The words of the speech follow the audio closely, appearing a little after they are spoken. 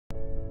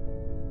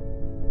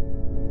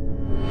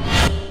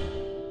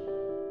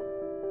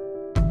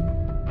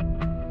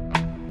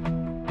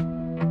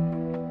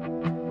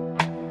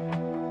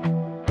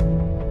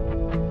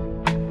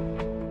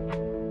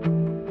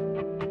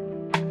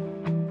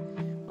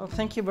Well,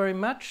 thank you very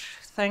much.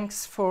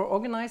 Thanks for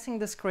organizing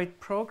this great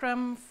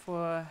program,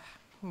 for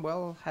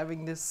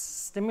having this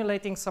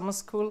stimulating summer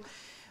school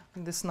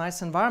in this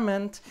nice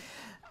environment.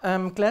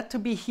 I'm glad to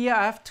be here.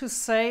 I have to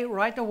say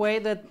right away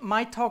that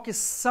my talk is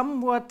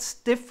somewhat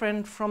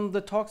different from the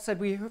talks that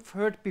we have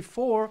heard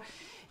before.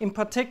 In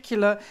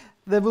particular,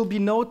 there will be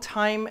no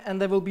time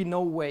and there will be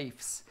no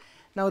waves.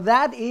 Now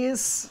that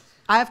is,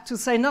 I have to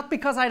say, not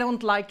because I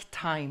don't like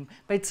time,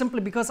 but it's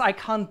simply because I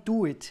can't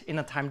do it in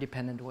a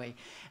time-dependent way.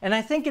 And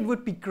I think it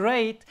would be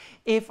great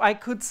if I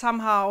could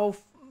somehow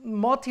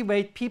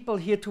motivate people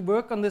here to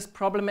work on this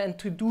problem and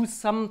to do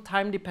some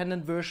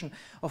time-dependent version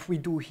of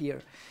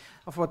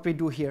what we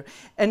do here.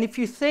 And if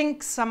you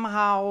think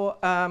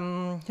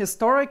somehow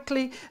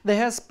historically, there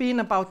has been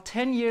about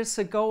 10 years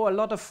ago a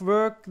lot of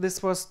work.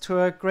 This was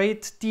to a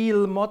great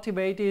deal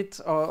motivated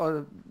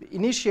or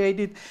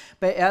initiated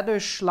by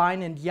Erdős,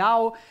 Line and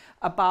Yao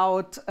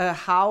about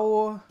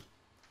how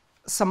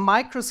some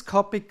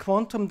microscopic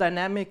quantum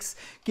dynamics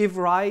give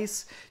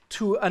rise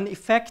to an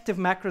effective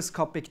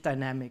macroscopic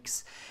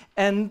dynamics.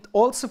 And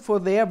also for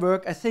their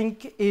work, I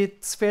think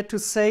it's fair to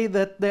say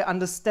that the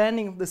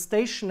understanding of the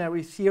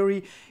stationary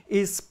theory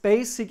is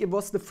basic. It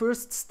was the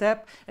first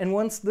step, and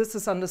once this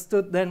is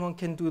understood, then one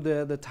can do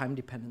the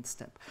time-dependent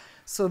step.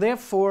 So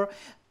therefore,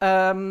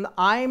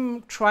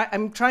 I'm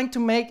trying to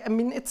make,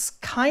 it's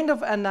kind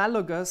of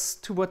analogous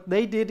to what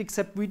they did,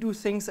 except we do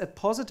things at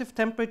positive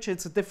temperature.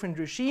 It's a different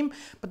regime,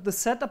 but the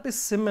setup is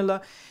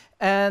similar.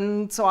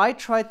 And so I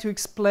try to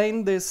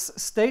explain this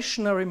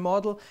stationary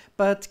model,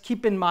 but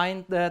keep in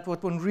mind that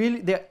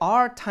there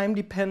are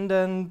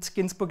time-dependent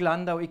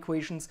Ginzburg-Landau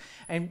equations,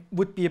 and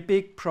would be a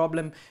big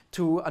problem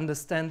to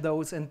understand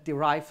those and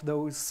derive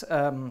those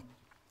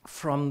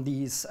from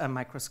these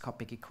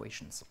microscopic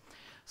equations.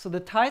 So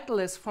the title,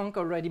 as Frank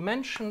already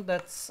mentioned,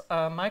 that's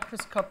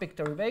microscopic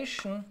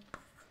derivation,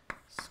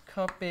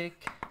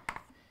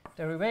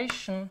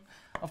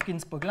 of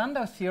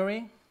Ginzburg-Landau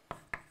theory.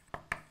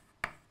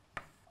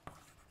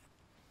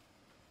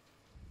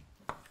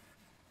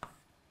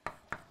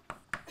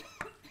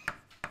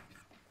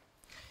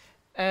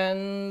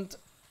 And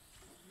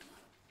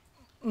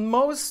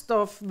most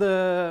of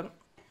the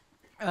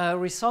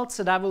results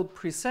that I will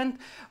present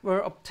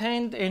were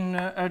obtained in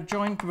a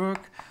joint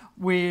work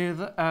with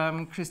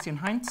Christian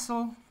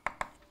Heinzel,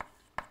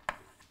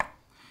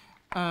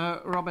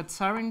 Robert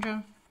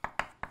Saringer,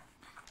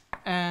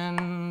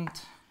 and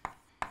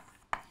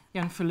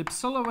Jan-Philipp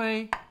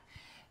Solloway,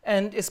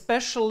 and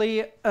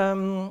especially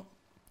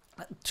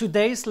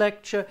today's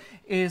lecture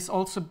is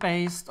also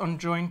based on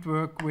joint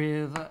work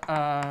with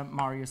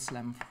Marius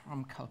Lem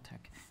from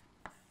Caltech.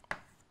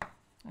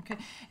 Okay,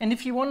 and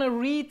if you want to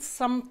read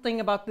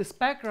something about this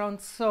background,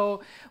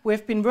 so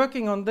we've been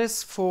working on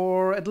this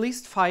for at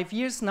least 5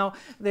 years now.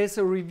 There's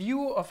a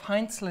review of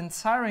Heinzel and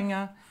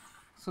Saringer.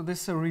 So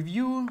this is a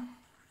review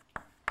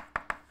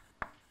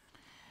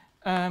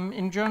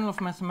in Journal of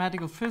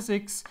Mathematical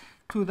Physics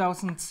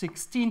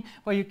 2016,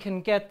 where you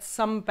can get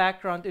some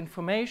background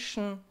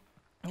information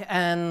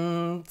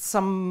and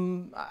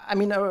some,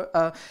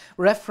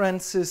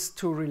 references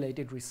to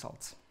related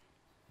results.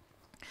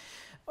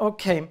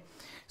 Okay.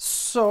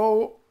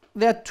 So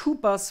there are two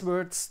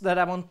buzzwords that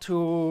I want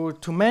to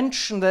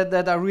mention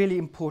that are really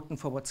important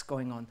for what's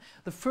going on.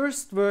 The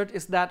first word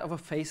is that of a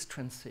phase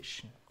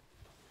transition.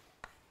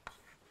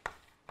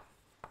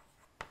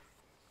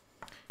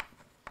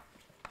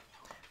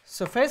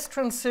 So phase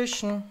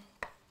transition,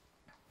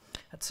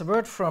 that's a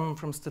word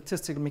from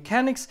statistical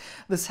mechanics.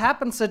 This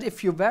happens that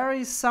if you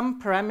vary some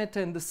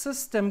parameter in the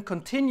system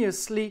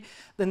continuously,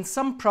 then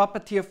some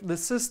property of the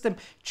system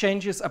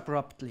changes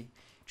abruptly.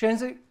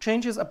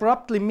 Changes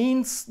abruptly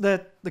means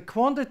that the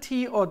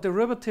quantity or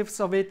derivatives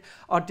of it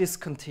are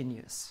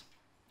discontinuous.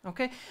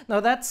 Okay? Now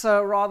that's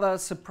a rather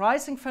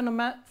surprising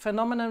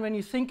phenomenon when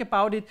you think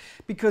about it,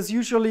 because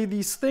usually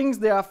these things,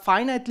 there are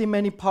finitely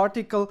many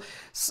particles,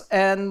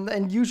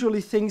 and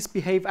usually things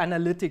behave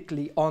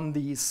analytically on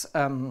these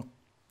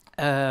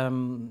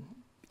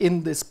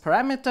in this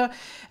parameter,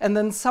 and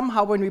then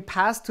somehow when we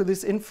pass to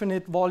this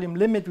infinite volume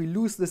limit, we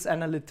lose this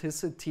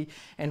analyticity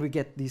and we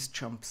get these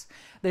jumps.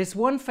 There's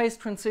one phase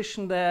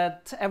transition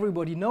that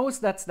everybody knows,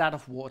 that's that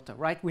of water,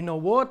 right? We know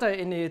water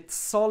in its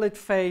solid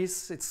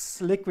phase,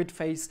 its liquid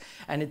phase,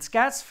 and its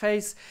gas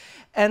phase.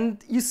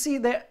 And you see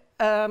there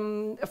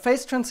a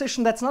phase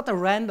transition that's not a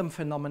random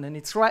phenomenon,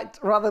 it's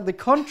rather the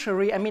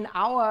contrary.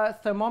 Our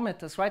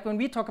thermometers, right? When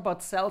we talk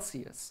about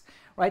Celsius,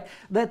 right?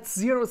 That's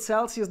 0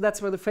 Celsius,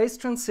 that's where the phase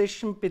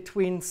transition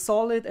between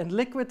solid and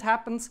liquid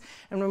happens.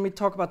 And when we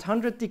talk about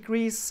 100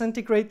 degrees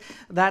centigrade,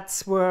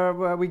 that's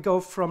where we go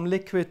from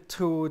liquid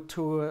to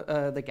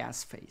the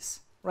gas phase,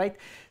 right?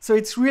 So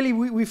it's really,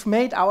 we've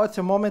made our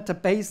thermometer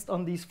based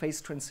on these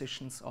phase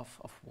transitions of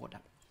water.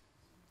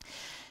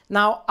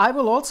 Now, I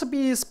will also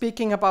be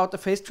speaking about the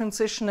phase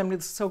transition, and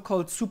the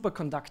so-called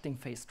superconducting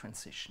phase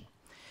transition.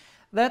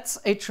 That's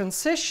a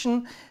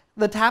transition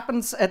that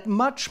happens at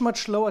much,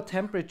 much lower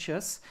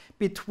temperatures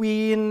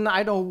between,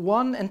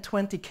 1 and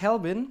 20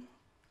 Kelvin.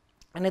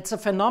 And it's a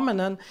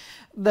phenomenon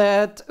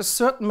that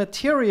certain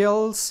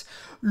materials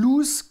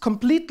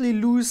completely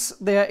lose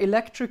their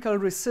electrical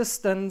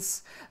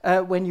resistance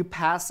when you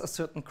pass a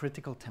certain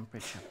critical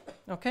temperature.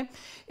 Okay?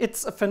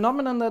 It's a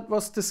phenomenon that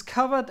was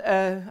discovered,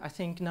 I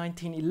think,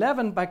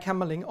 1911 by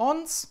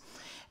Kamerlingh-Onnes,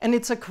 and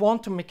it's a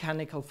quantum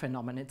mechanical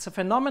phenomenon. It's a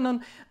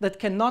phenomenon that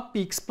cannot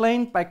be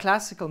explained by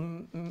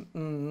classical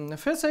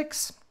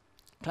physics,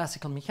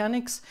 classical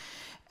mechanics.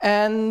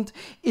 And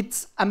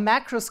it's a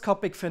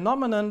macroscopic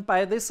phenomenon.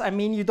 By this I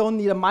mean you don't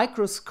need a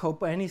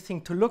microscope or anything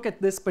to look at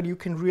this, but you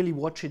can really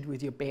watch it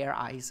with your bare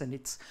eyes, and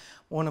it's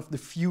one of the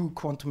few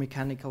quantum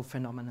mechanical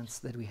phenomena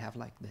that we have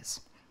like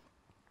this.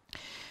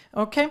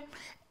 Okay,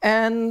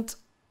 and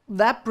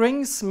that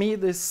brings me,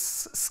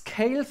 this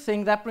scale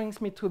thing, that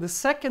brings me to the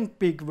second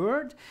big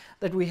word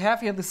that we have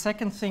here. The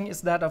second thing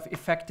is that of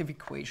effective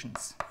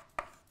equations.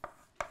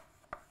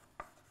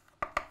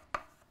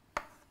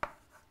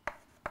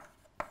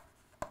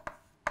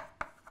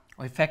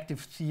 Or effective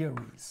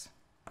theories,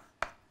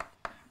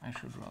 I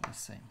should rather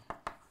say.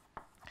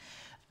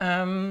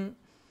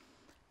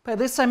 By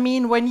this I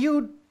mean when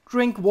you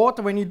drink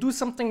water, when you do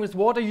something with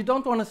water, you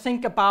don't want to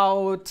think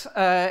about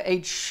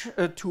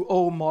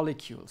H2O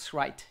molecules,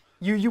 right?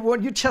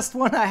 You just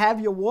want to have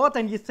your water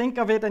and you think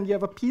of it and you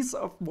have a piece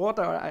of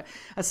water,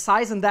 a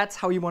size, and that's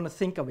how you want to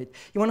think of it.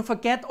 You want to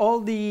forget all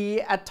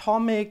the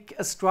atomic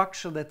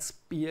structure that's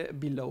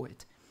below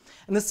it.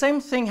 And the same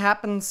thing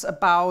happens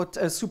about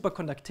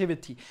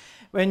superconductivity.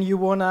 When you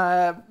want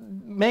to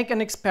make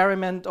an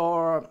experiment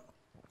or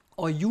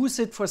use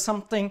it for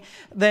something,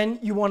 then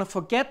you want to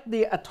forget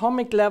the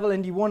atomic level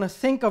and you want to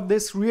think of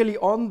this really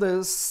on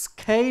the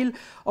scale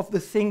of the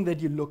thing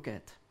that you look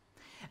at.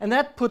 And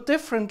that, put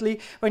differently,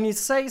 when you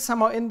say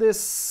somehow in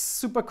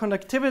this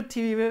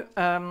superconductivity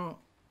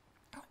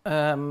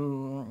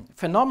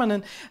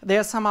phenomenon, there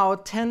are somehow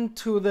 10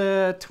 to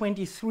the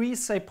 23,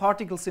 say,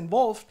 particles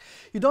involved,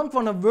 you don't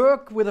want to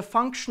work with a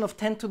function of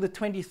 10 to the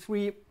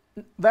 23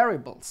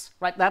 variables,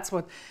 right? That's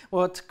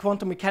what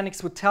quantum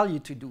mechanics would tell you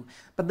to do.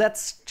 But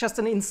that's just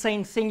an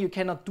insane thing. You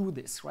cannot do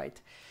this,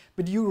 right?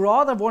 But you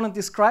rather want to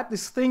describe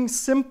this thing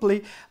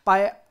simply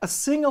by a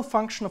single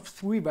function of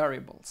 3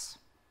 variables.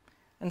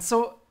 And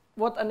so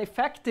what an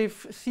effective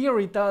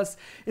theory does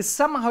is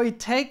somehow it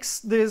takes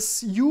this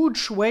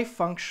huge wave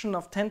function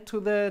of 10 to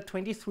the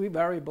 23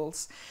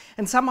 variables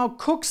and somehow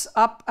cooks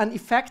up an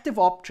effective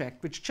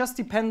object which just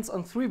depends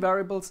on 3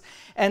 variables,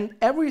 and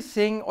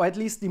everything, or at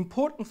least the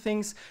important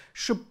things,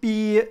 should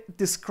be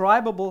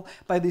describable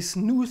by this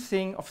new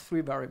thing of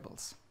 3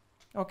 variables.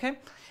 Okay?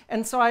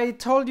 And so I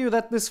told you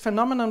that this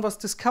phenomenon was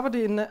discovered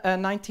in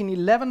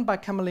 1911 by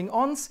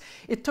Kamerlingh-Onnes.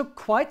 It took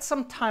quite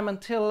some time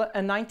until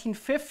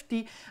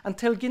 1950,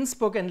 until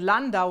Ginzburg and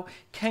Landau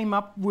came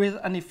up with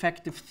an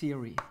effective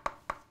theory.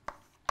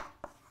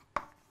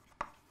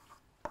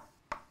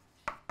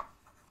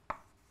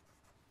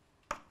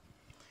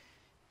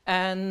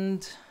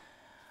 And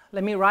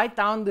let me write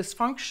down this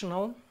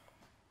functional.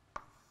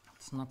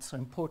 It's not so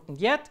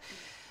important yet.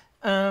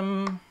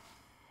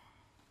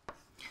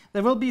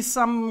 There will be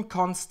some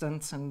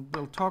constants, and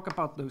we'll talk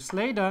about those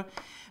later.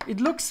 It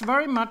looks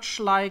very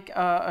much like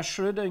a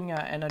Schrödinger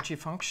energy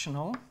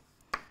functional.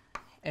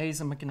 A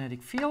is a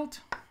magnetic field.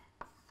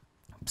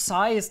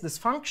 Psi is this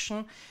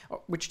function,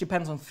 which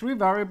depends on 3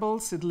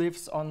 variables. It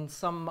lives on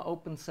some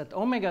open set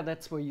omega.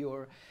 That's where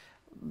your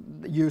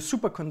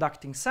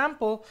superconducting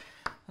sample.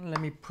 And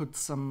let me put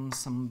some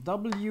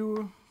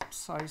W,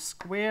 psi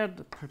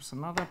squared, perhaps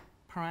another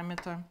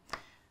parameter.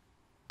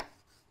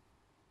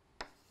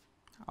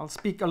 I'll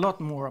speak a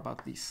lot more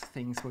about these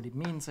things, what it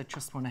means. I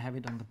just want to have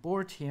it on the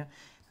board here.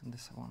 And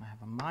this I want to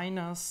have a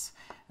minus,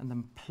 and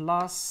then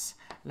plus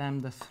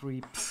lambda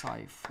 3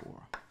 psi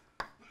 4.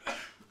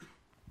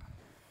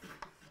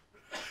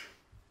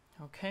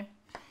 Okay,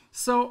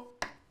 so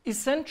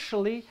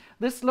essentially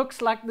this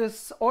looks like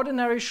this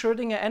ordinary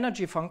Schrödinger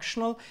energy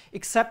functional,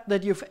 except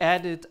that you've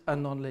added a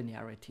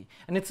nonlinearity.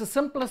 And it's the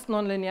simplest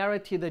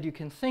nonlinearity that you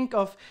can think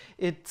of.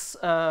 It's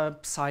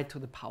psi to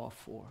the power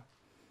 4.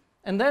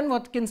 And then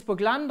what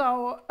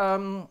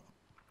Ginzburg-Landau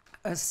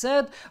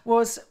said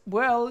was,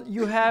 well,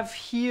 you have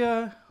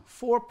here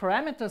 4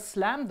 parameters,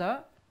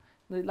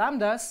 the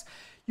lambdas.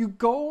 You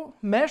go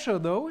measure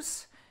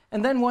those,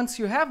 and then once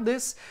you have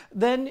this,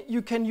 then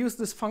you can use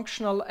this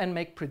functional and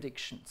make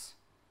predictions.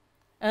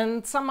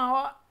 And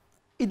somehow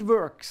it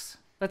works.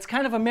 That's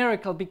kind of a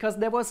miracle, because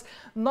there was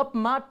not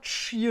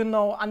much,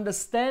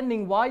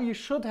 understanding why you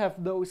should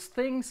have those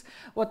things,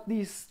 what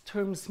these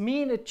terms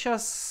mean. It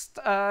just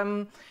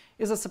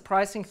is a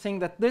surprising thing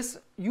that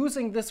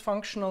using this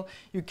functional,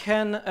 you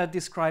can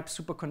describe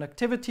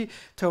superconductivity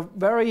to a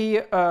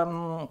very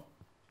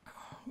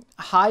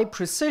high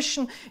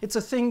precision. It's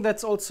a thing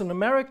that's also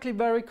numerically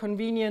very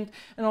convenient,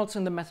 and also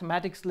in the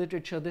mathematics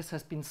literature this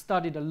has been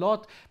studied a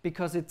lot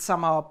because it's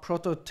somehow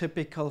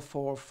prototypical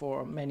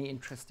for many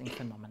interesting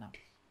phenomena.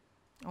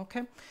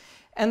 Okay,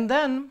 and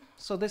then,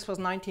 so this was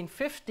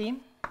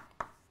 1950.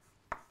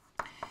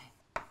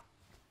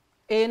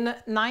 In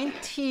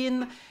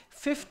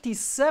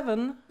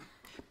 1957,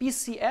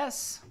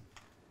 BCS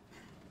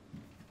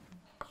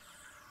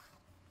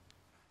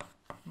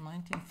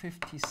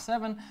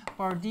 1957,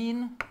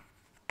 Bardeen,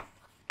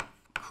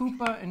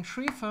 Cooper, and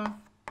Schrieffer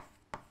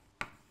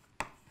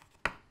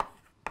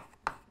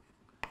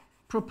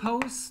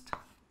proposed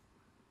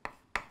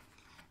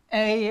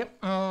a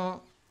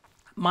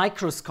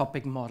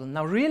microscopic model.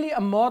 Now, really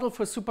a model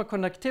for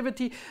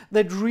superconductivity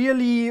that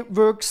really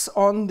works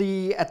on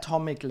the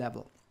atomic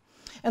level.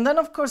 And then,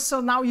 of course,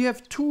 so now you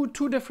have two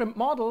different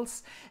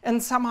models,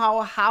 and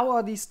somehow how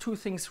are these two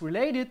things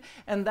related?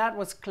 And that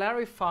was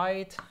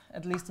clarified,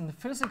 at least in the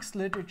physics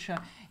literature,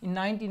 in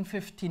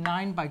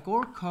 1959 by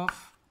Gorkov.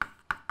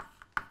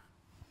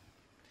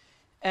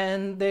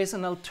 And there's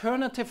an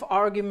alternative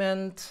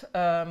argument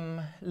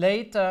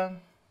later,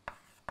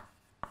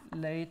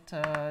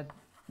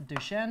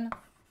 Dejean.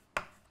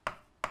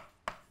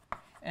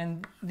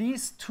 And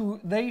these two,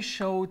 they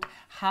showed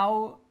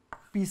how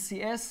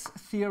BCS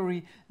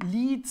theory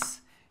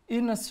leads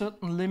in a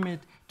certain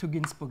limit to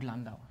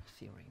Ginzburg-Landau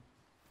theory.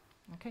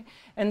 Okay?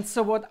 And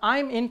so what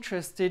I'm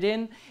interested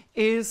in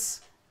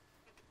is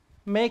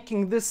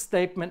making this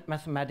statement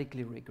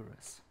mathematically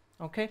rigorous.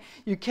 Okay?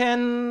 You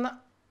can,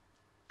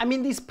 I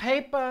mean, these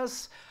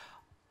papers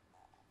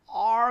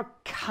are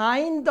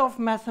kind of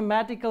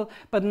mathematical,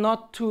 but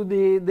not to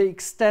the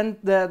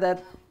extent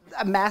that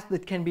a math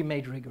that can be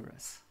made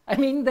rigorous. I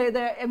mean,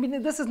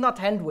 this is not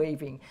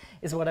hand-waving,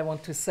 is what I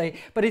want to say.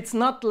 But it's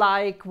not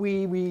like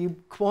we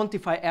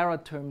quantify error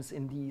terms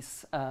in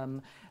these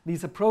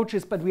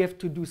approaches, but we have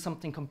to do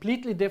something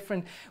completely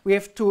different. We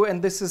have to,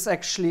 and this is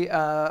actually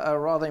a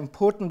rather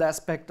important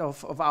aspect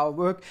of our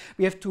work,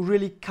 we have to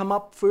really come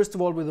up, first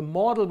of all, with a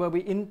model where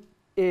we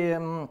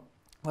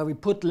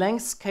put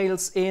length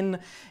scales in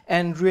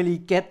and really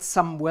get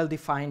some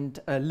well-defined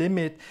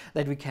limit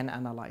that we can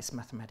analyze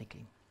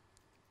mathematically.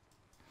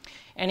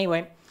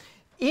 Anyway,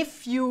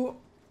 if you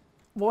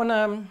want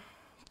to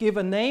give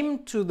a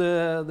name to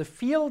the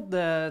field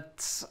that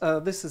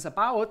this is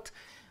about,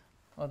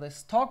 or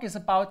this talk is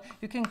about,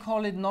 you can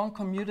call it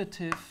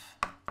non-commutative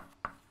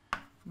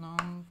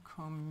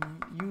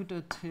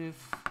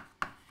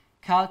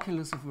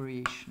calculus of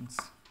variations.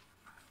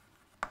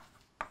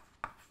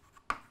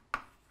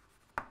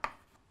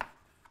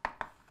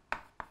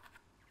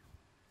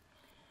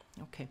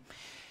 Okay.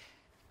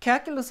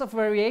 Calculus of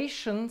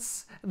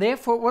variations,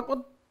 therefore,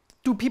 what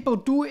do people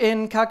do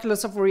in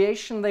calculus of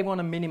variation? They want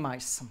to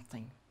minimize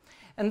something.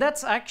 And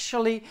that's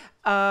actually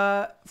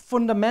a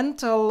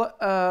fundamental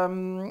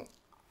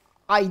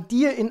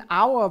idea in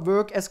our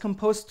work as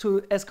compared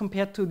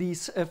to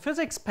these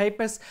physics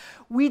papers.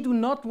 We do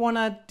not want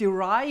to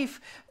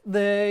derive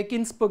the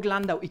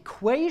Ginzburg-Landau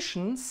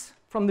equations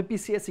from the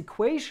BCS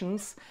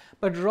equations,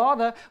 but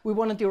rather we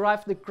want to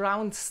derive the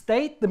ground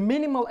state, the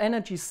minimal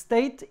energy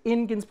state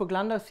in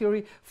Ginzburg-Landau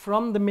theory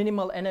from the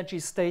minimal energy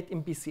state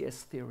in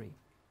BCS theory.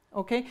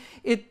 Okay,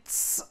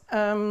 it's,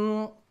 I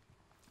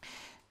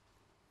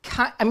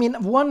mean,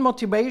 one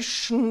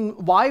motivation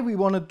why we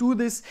want to do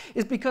this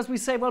is because we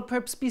say, well,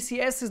 perhaps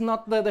BCS is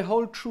not the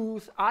whole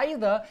truth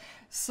either.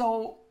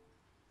 So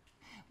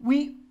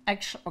we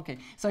actually, okay,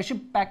 so I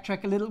should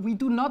backtrack a little. We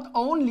do not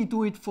only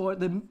do it for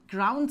the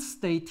ground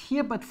state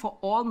here, but for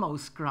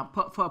almost ground,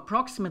 for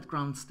approximate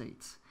ground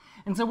states.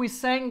 And so we're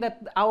saying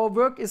that our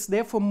work is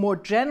therefore more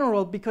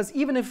general, because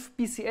even if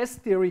BCS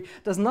theory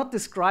does not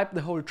describe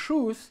the whole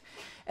truth,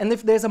 and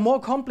if there's a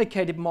more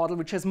complicated model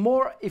which has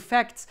more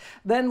effects,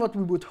 then what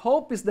we would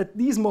hope is that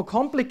these more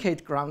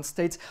complicated ground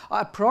states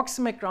are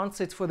approximate ground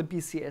states for the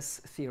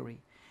BCS theory.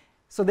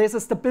 So there's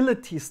a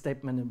stability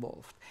statement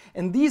involved.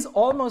 And these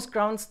almost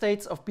ground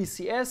states of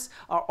BCS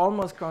are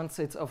almost ground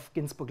states of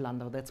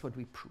Ginzburg-Landau. That's what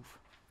we prove.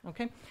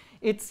 Okay?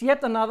 It's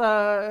yet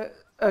another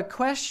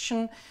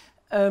question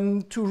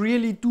to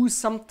really do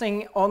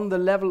something on the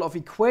level of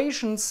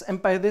equations, and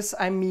by this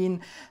I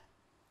mean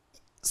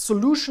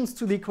solutions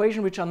to the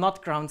equation which are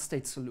not ground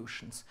state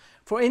solutions.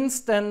 For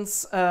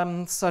instance,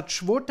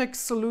 such vortex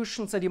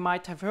solutions that you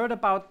might have heard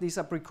about, these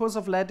are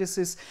Abrikosov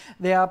lattices,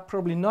 they are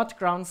probably not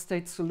ground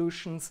state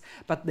solutions,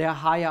 but they are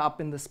higher up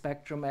in the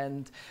spectrum,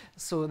 and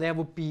so there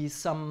would be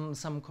some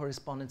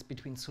correspondence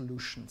between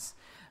solutions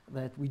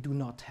that we do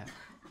not have.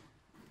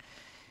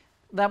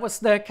 That was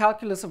the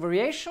calculus of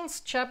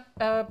variations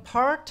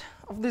part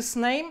of this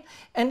name.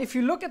 And if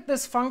you look at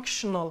this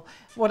functional,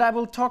 what I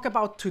will talk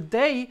about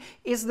today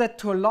is that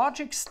to a large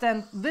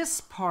extent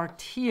this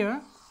part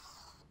here,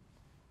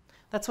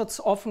 that's what's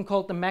often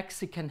called the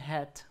Mexican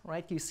head,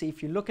 right? You see,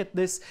 if you look at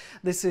this,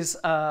 this is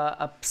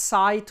a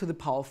psi to the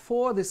power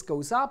 4. This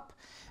goes up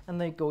and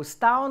then it goes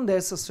down.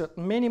 There's a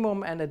certain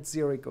minimum, and at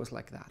 0 it goes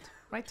like that,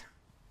 right?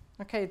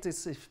 Okay,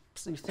 this is,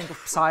 you think of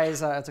psi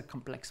as a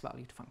complex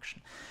valued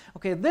function.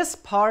 Okay, this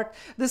part,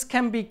 this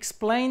can be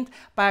explained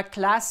by a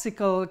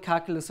classical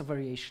calculus of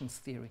variations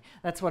theory.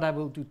 That's what I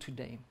will do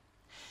today.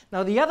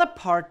 Now the other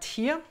part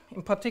here,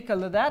 in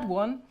particular that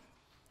one,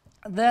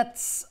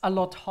 that's a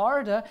lot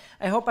harder.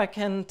 I hope I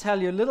can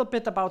tell you a little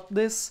bit about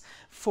this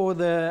for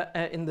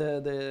in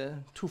the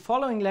two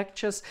following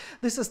lectures.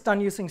 This is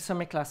done using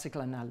semi-classical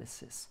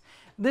analysis.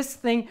 this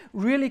thing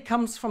really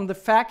comes from the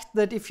fact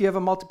that if you have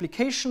a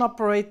multiplication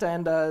operator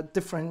and a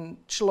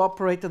differential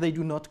operator, they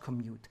do not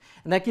commute.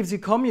 And that gives you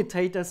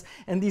commutators,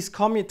 and these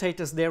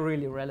commutators, they're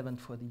really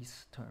relevant for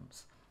these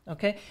terms.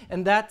 Okay?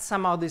 And that's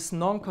somehow this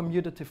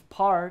non-commutative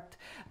part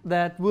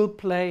that will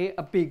play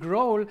a big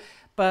role.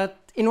 But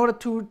in order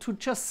to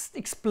just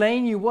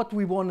explain you what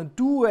we want to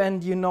do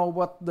and you know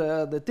what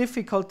the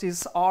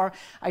difficulties are,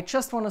 I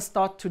just want to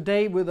start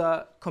today with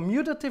a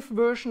commutative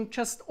version,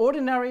 just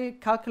ordinary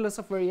calculus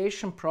of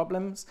variation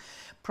problem.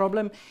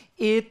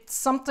 It's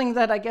something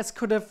that I guess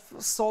could have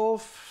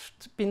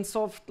been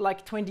solved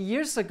like 20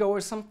 years ago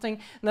or something.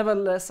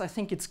 Nevertheless, I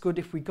think it's good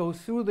if we go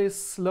through this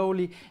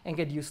slowly and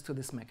get used to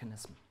this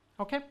mechanism.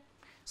 Okay?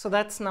 So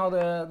that's now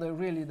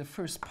really the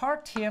first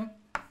part here.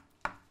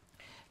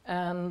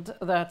 And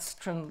that's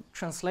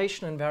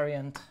translation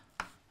invariant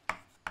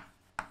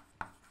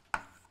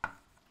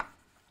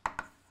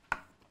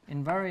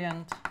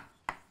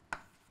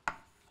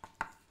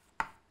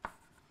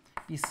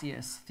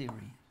BCS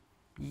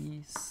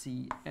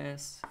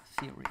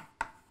theory.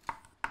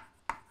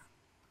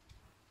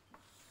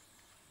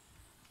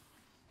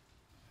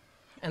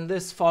 And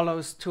this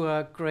follows to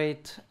a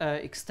great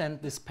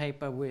extent this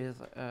paper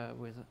with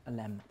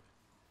LEM.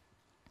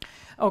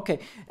 Okay,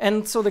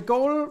 and so the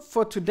goal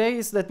for today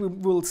is that we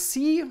will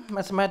see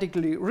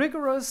mathematically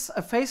rigorous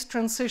a phase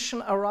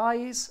transition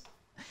arise,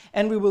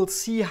 and we will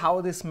see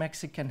how this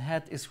Mexican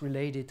head is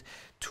related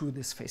to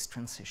this phase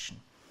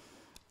transition.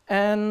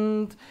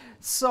 And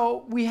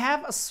so we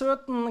have a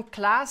certain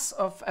class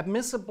of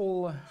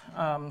admissible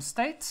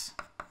states.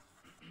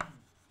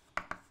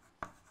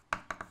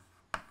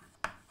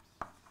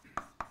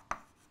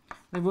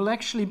 There will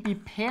actually be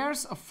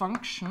pairs of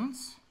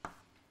functions,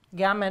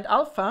 gamma and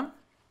alpha.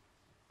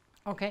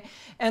 Okay,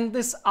 and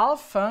this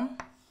alpha,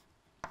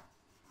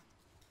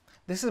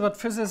 this is what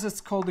physicists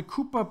call the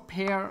Cooper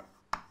pair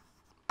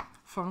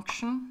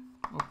function,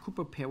 or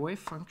Cooper pair wave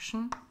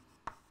function.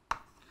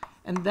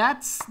 And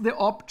that's the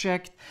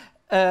object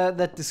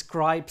that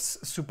describes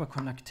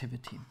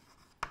superconductivity.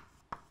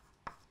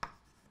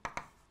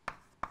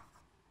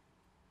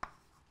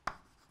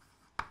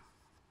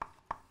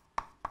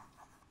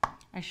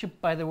 I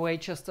should, by the way,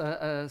 just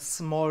a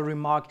small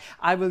remark.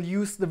 I will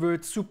use the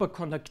word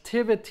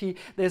superconductivity.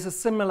 There's a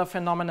similar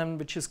phenomenon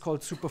which is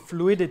called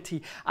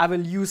superfluidity. I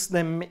will use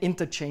them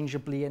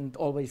interchangeably and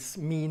always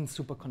mean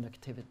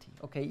superconductivity,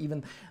 okay,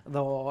 even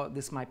though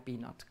this might be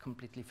not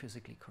completely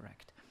physically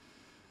correct.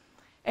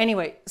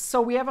 Anyway,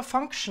 so we have a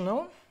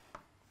functional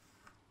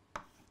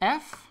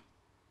f,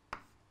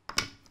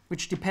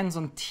 which depends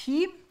on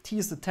T. T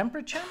is the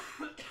temperature.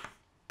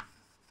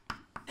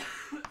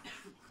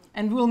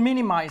 And we'll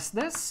minimize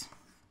this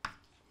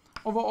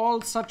over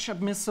all such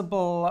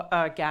admissible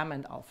gamma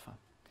and alpha.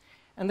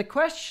 And the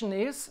question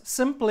is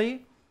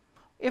simply,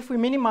 if we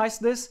minimize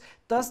this,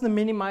 does the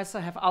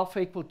minimizer have alpha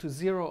equal to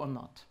 0 or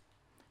not?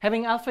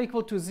 Having alpha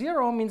equal to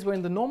 0 means we're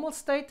in the normal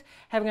state.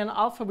 Having an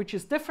alpha which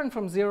is different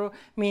from 0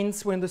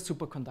 means we're in the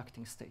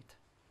superconducting state.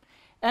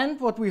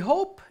 And what we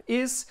hope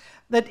is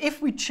that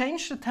if we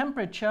change the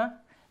temperature,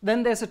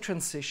 then there's a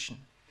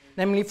transition.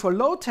 Namely, for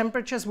low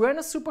temperatures, we're in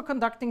a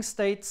superconducting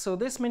state, so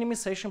this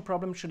minimization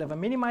problem should have a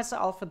minimizer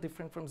alpha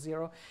different from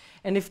 0.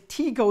 And if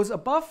T goes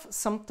above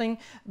something,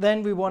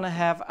 then we want to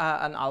have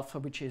an alpha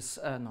which is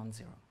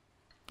non-zero.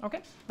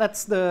 Okay,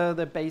 that's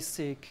the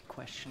basic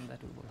question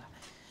that we will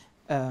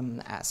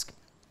ask.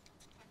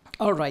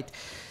 All right,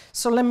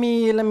 so let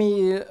me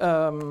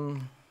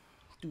do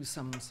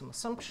some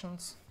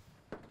assumptions.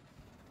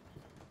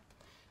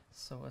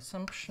 So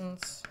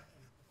assumptions.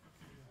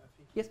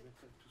 Yes.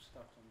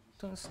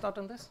 To start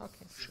on this?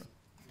 Okay, sure.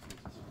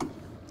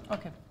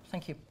 Okay,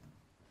 thank you.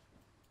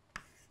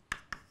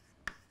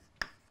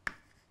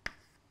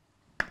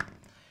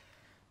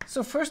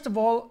 So first of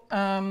all,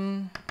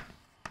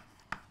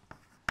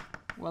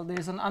 well,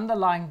 there's an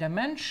underlying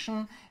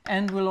dimension,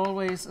 and we'll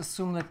always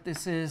assume that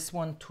this is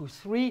 1, 2,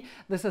 3.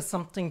 This has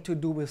something to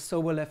do with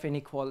Sobolev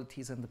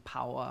inequalities and the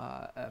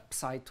power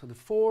psi to the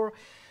 4.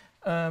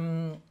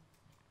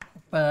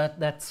 But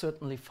that's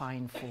certainly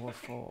fine for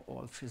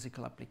all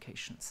physical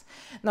applications.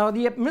 Now,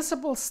 the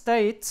admissible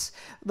states,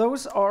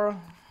 those are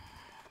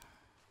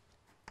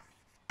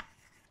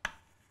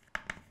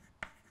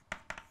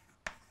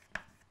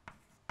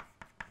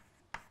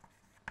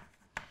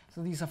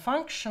so these are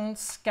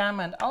functions,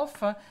 gamma and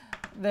alpha.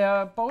 They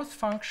are both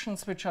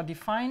functions which are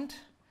defined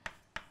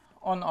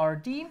on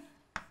RD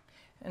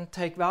and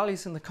take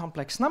values in the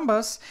complex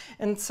numbers,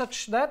 and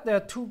such that there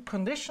are two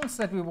conditions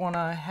that we want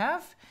to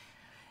have.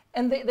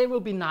 And they will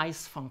be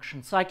nice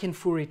functions, so I can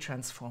Fourier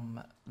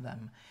transform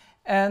them.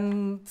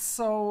 And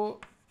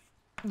so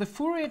the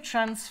Fourier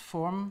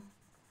transform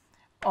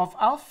of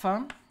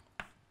alpha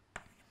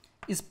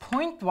is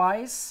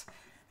pointwise,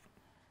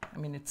 I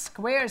mean its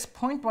square is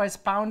pointwise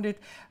bounded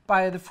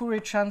by the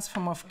Fourier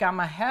transform of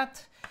gamma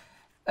hat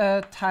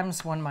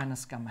times 1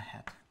 minus gamma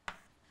hat.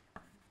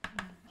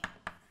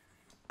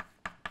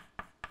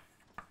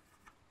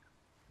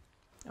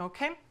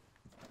 Okay?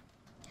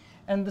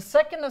 And the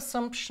second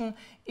assumption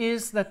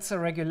is that's a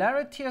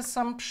regularity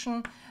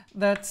assumption.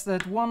 That's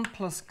that 1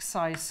 plus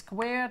xi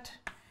squared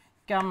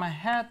gamma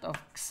hat of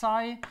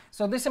xi.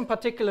 So this in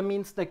particular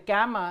means that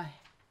gamma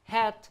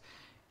hat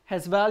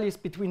has values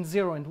between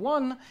 0 and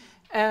 1.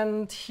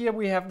 And here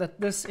we have that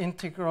this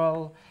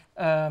integral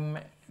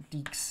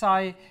d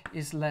xi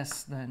is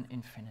less than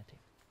infinity.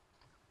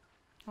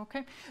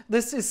 Okay,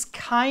 this is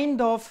kind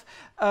of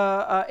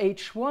a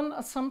H1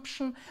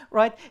 assumption,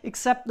 right?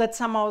 Except that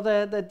somehow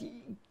the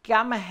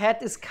gamma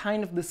hat is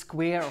kind of the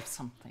square of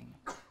something.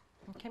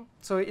 Okay,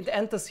 so it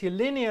enters here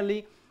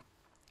linearly.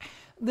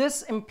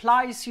 This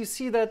implies, you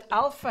see, that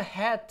alpha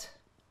hat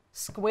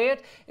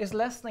squared is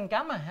less than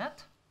gamma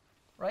hat,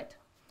 right?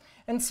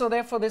 And so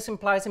therefore this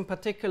implies in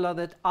particular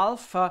that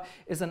alpha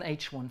is an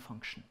H1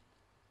 function.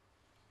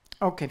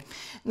 Okay,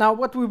 now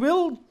what we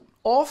will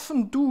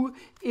often do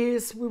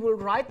is we will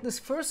write this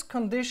first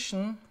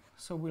condition.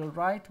 So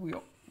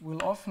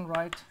we'll often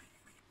write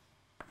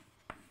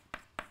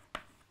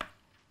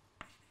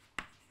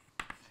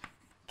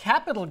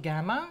capital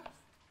gamma.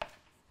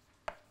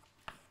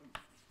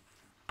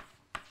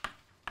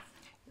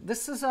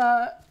 This is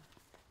a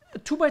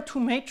 2 by 2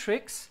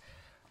 matrix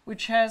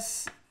which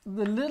has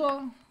the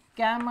little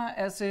gamma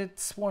as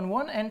its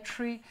 1,1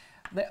 entry,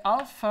 the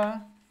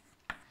alpha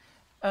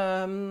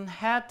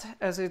hat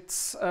as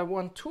its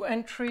 1,2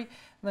 entry.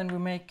 Then we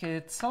make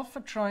it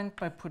self-adjoint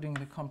by putting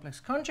the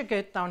complex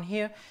conjugate down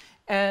here,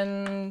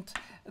 and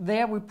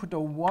there we put a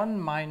 1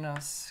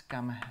 minus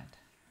gamma hat.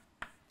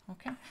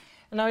 Okay.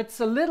 Now it's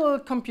a little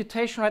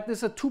computation, right? This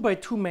is a 2 by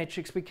 2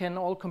 matrix. We can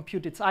all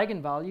compute its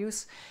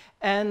eigenvalues,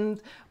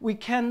 and we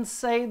can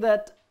say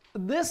that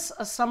this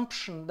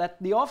assumption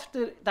that the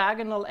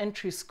off-diagonal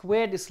entry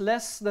squared is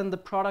less than the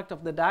product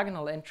of the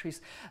diagonal entries,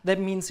 that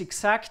means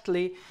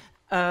exactly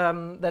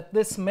that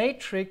this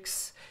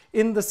matrix,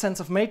 in the sense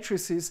of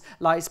matrices,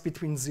 lies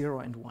between 0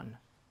 and 1.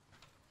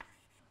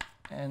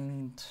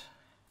 And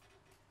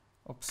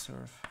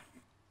observe.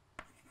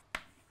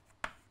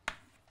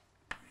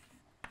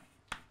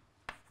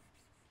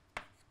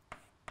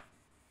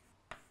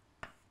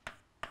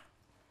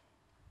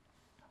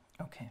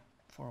 Okay,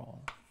 for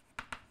all.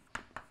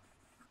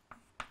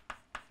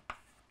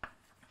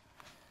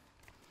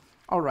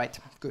 All right,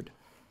 good.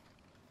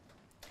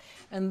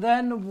 And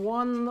then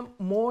one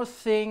more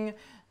thing.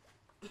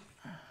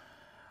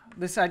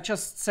 This, I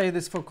just say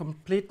this for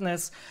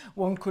completeness.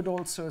 One could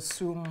also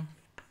assume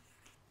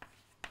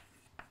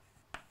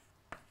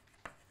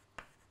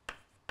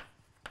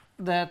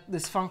that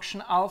this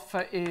function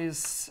alpha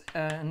is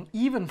an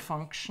even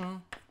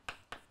function.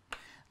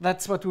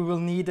 That's what we will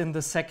need in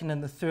the second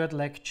and the third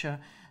lecture.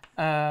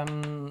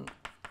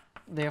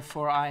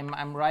 Therefore,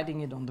 I'm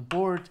writing it on the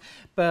board,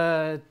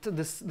 but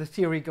the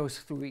theory goes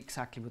through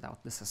exactly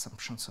without this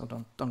assumption, so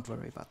don't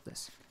worry about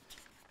this.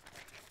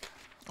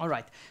 All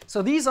right,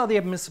 so these are the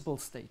admissible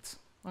states.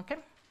 Okay,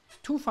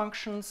 2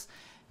 functions,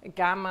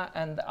 gamma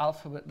and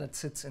alpha, that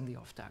sits in the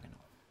off-diagonal.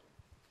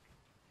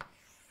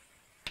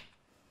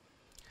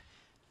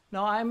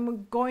 Now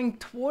I'm going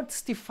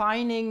towards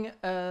defining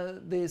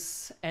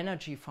this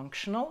energy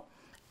functional,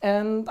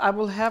 and I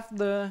will have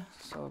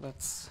so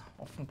that's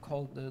often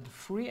called the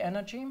free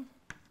energy.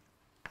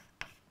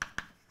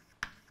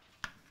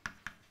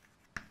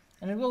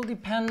 And it will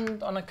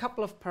depend on a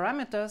couple of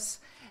parameters.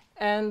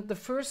 And the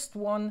first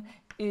one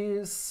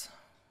is,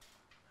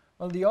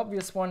 well, the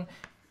obvious one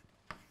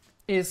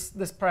is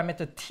this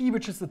parameter T,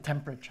 which is the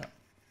temperature.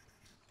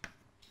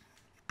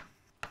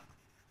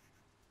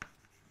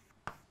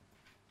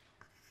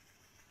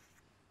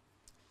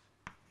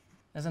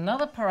 There's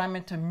another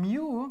parameter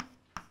mu,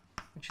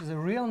 which is a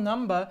real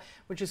number,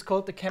 which is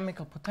called the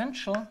chemical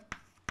potential.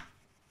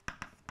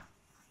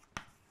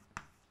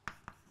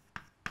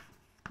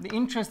 The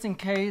interesting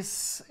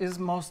case is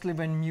mostly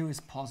when mu is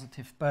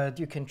positive, but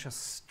you can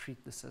just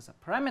treat this as a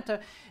parameter.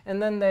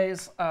 And then there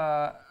is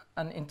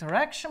an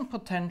interaction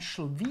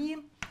potential V,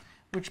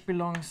 which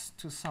belongs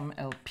to some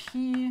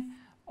LP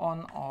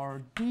on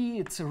RD.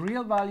 It's a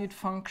real valued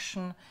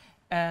function,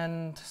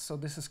 and so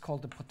this is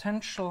called the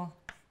potential.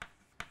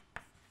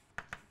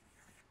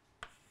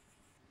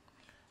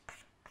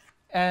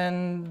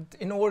 And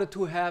in order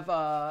to have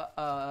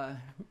a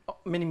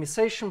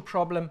minimization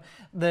problem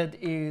that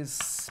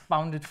is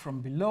bounded from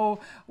below,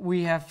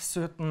 we have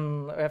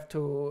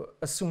to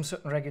assume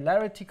certain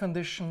regularity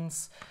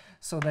conditions.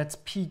 So that's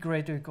p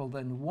greater or equal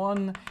than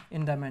 1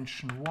 in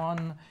dimension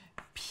 1,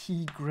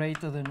 p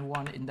greater than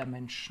 1 in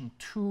dimension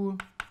 2,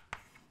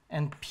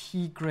 and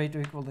p greater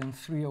or equal than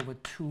 3 over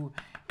 2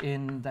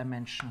 in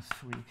dimension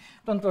 3.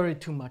 Don't worry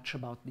too much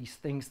about these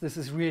things. This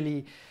is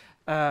really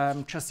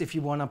just if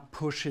you want to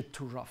push it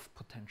to rough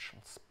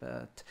potentials.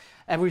 But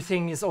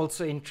everything is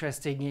also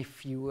interesting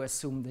if you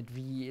assume that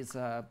V is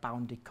a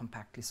bounded,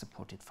 compactly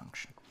supported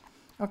function.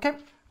 Okay,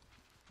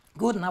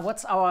 good. Now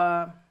what's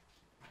our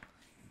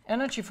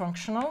energy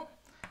functional?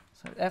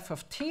 So f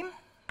of t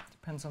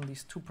depends on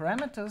these 2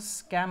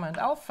 parameters, gamma and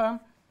alpha.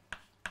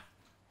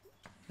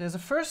 There's a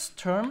first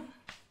term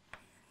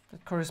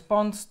that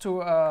corresponds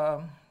to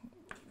a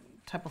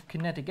type of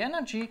kinetic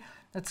energy.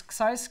 That's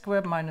xi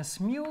squared minus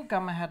mu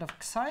gamma hat of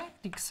xi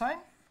d xi.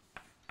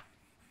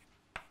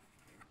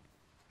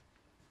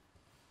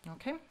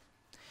 Okay.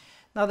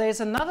 Now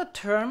there's another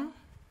term,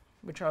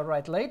 which I'll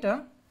write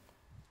later.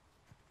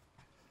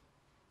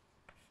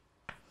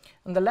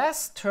 And the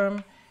last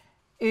term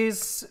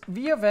is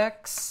v of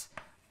x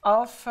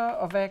alpha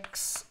of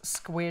x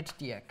squared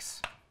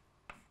dx.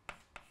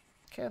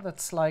 Okay,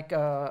 that's like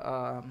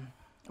a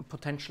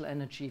potential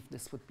energy if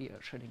this would be a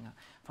Schrödinger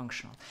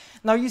functional.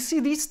 Now you see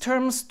these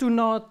terms do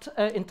not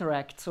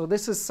interact. So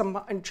this is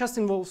just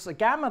involves a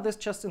gamma, this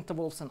just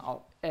involves an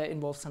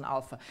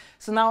alpha.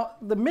 So now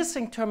the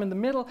missing term in the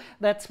middle,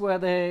 that's where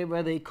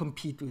they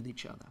compete with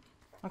each other.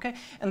 Okay,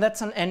 and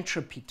that's an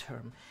entropy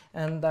term.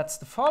 And that's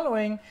the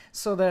following.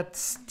 So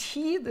that's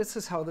T, this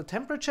is how the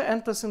temperature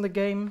enters in the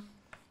game.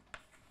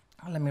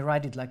 Let me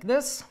write it like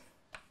this.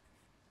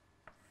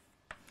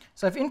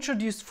 So I've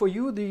introduced for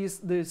you this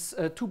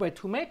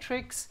 2x2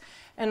 matrix,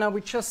 and now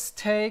we just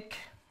take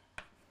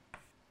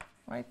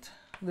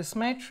this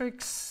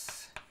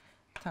matrix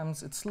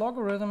times its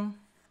logarithm.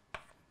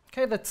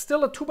 Okay, that's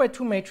still a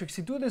 2x2 matrix.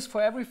 You do this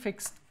for every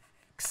fixed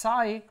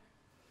xi,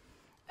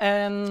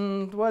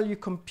 and well, you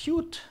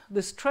compute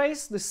this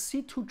trace, this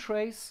C2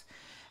 trace,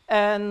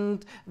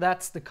 and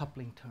that's the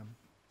coupling term.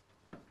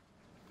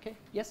 Okay,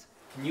 yes?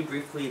 Can you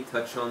briefly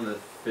touch on the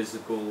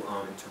physical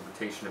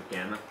interpretation of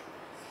gamma?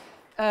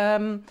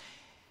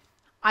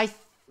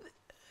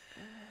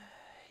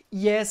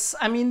 Yes,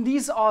 I mean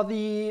these are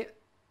the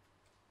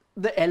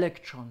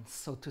electrons,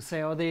 so to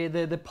say, or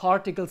the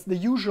particles, the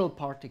usual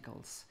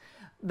particles.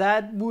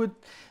 That would,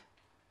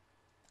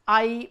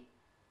 I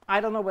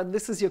don't know whether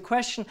this is your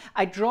question.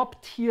 I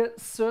dropped here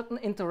certain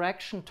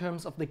interaction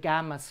terms of the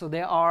gamma. So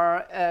there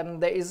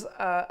is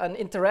an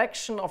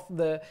interaction of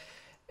the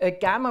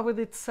gamma with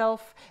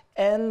itself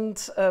and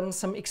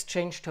some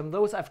exchange term.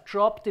 Those I've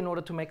dropped in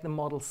order to make the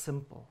model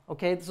simple.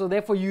 Okay, so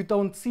therefore you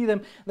don't see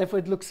them. Therefore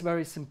it looks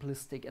very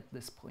simplistic at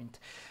this point.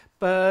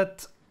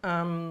 But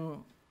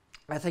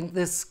I think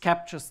this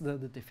captures the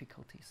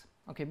difficulties.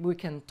 Okay, we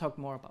can talk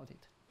more about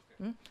it.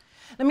 Okay.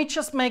 Let me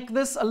just make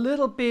this a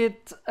little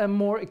bit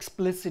more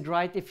explicit,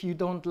 right? If you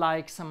don't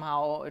like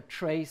somehow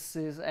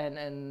traces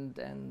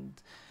and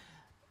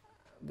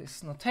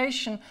this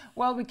notation,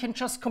 well, we can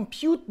just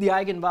compute the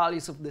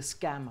eigenvalues of this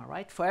gamma,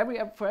 right? For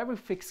every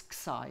fixed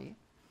psi,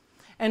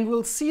 and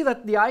we'll see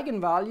that the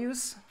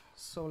eigenvalues.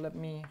 So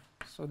the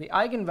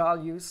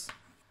eigenvalues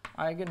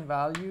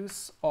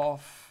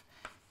of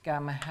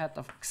gamma hat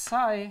of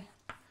psi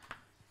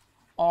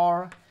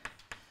are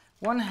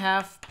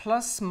 1/2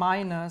 plus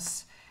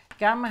minus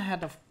gamma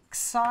hat of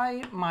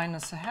psi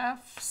minus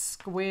 1/2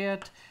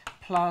 squared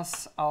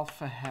plus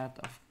alpha hat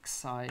of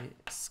psi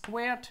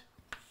squared.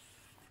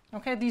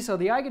 Okay, these are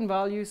the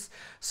eigenvalues.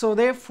 So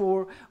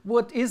therefore,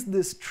 what is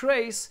this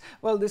trace?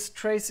 Well, this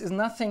trace is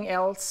nothing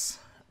else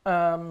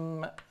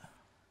than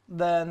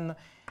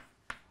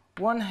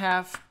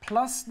 1/2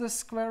 plus the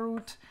square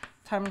root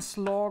times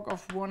log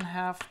of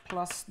 1/2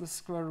 plus the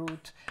square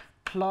root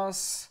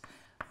plus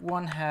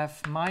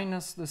 1/2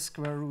 minus the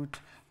square root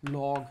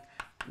log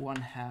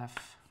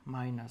 1/2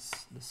 minus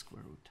the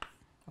square root.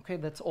 Okay,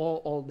 that's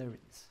all there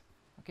is.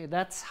 Okay,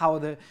 that's how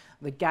the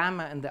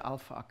gamma and the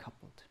alpha are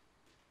coupled.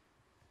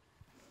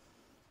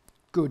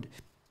 Good.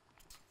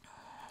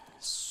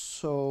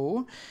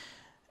 So,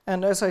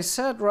 and as I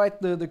said, right,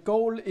 the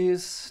goal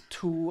is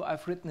to,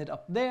 I've written it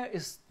up there,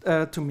 is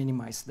to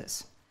minimize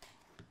this.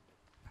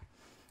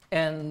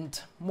 And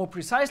more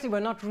precisely, we're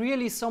not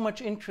really so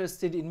much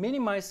interested in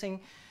minimizing,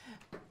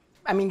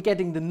 I mean,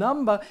 getting the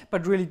number,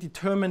 but really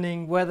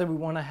determining whether we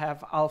want to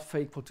have alpha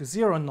equal to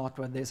 0 or not,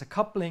 whether there's a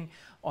coupling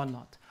or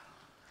not.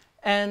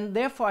 And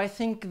therefore, I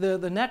think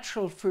the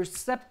natural first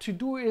step to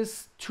do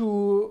is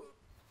to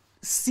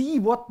see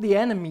what the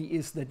enemy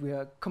is that we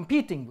are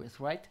competing with,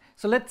 right?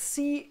 So let's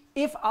see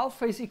if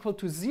alpha is equal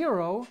to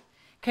 0,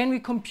 can we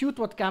compute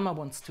what gamma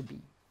wants to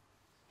be?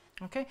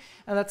 Okay,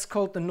 and that's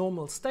called the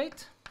normal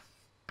state.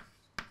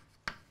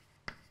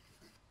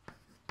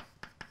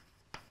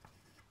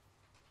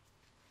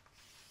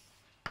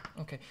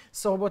 Okay,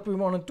 so what we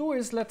want to do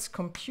is let's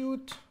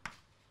compute,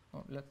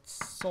 let's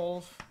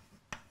solve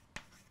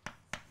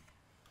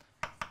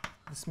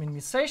this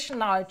minimization.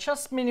 Now I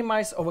just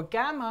minimize over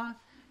gamma.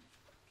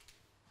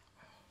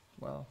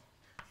 Well,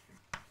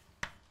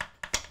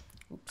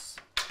 oops.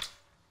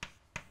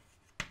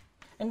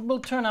 And it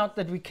will turn out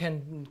that we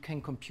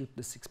can compute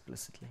this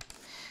explicitly.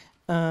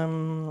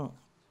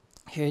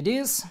 Here it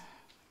is.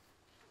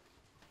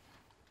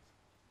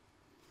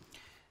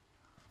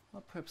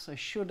 Well, perhaps I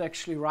should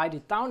actually write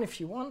it down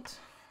if you want.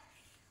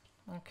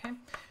 Okay,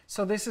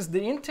 so this is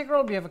the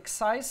integral. We have a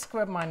psi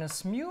squared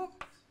minus mu,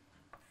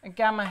 a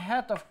gamma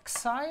hat of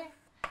psi,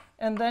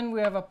 and then we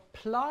have a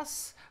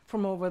plus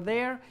from over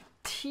there,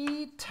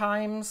 t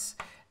times,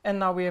 and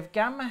now we have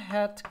gamma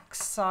hat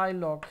psi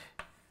log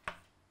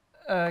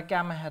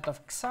gamma hat of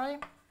psi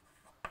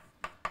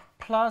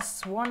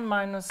plus 1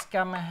 minus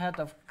gamma hat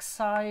of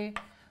psi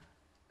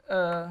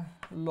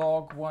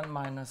log 1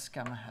 minus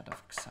gamma hat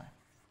of psi.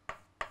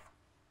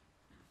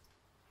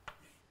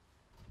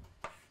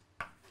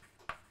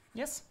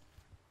 Yes?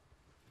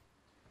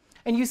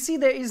 And you see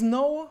there is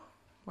no,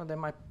 well, there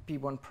might be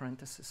one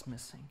parenthesis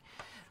missing.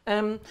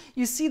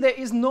 You see there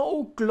is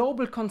no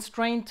global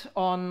constraint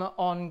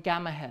on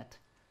gamma hat.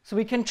 So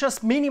we can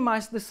just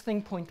minimize this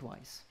thing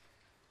pointwise.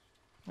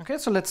 Okay,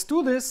 so let's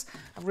do this.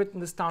 I've written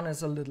this down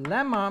as a little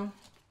lemma.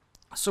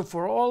 So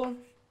for all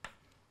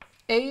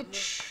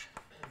H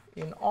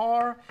in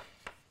R,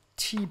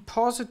 T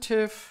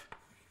positive,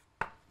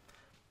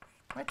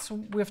 right, so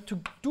we have to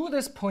do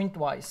this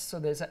pointwise. So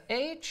there's a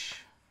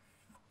H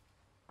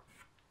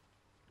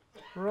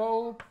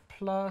rho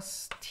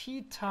plus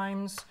T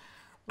times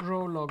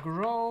rho log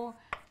rho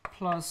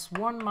plus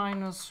 1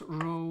 minus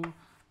rho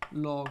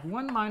log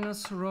 1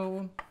 minus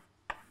rho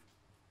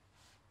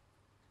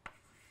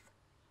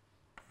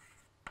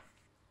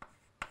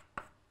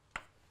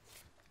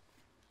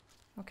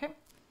okay.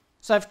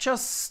 So I've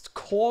just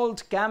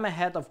called gamma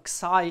hat of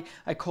psi,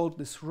 I called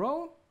this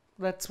rho.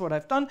 That's what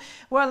I've done.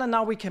 Well, and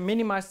now we can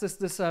minimize this.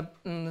 This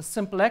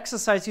simple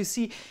exercise. You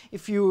see,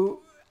 if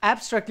you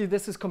abstractly,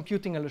 this is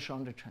computing a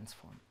Legendre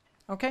transform.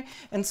 Okay,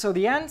 and so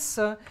the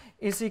answer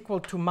is equal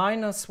to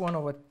minus 1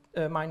 over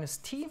minus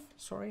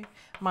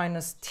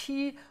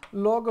t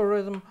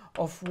logarithm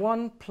of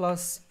 1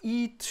 plus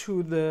e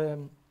to the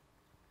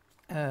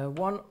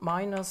 1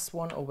 minus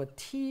 1 over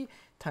t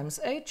times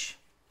h.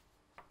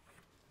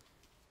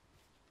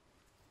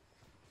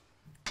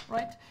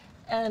 Right,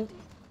 and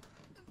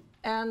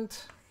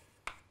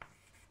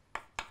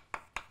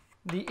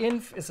the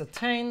inf is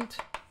attained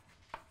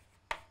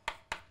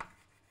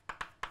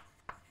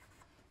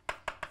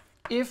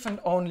if and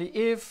only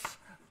if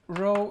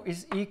rho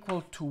is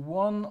equal to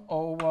 1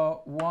 over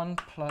 1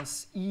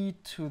 plus e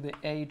to the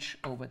h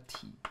over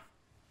t.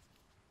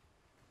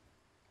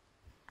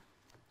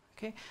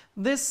 Okay,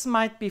 this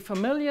might be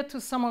familiar to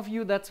some of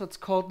you. That's what's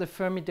called the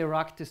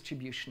Fermi-Dirac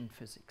distribution in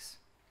physics.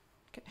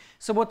 Okay.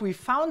 So what we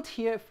found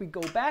here, if we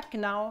go back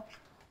now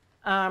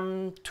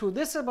to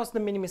this, was the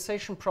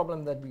minimization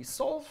problem that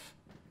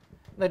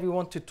we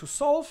wanted to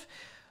solve.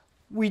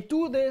 We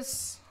do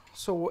this,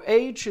 so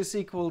h is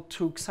equal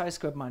to psi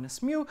squared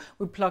minus mu.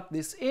 We plug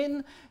this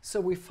in, so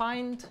we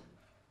find,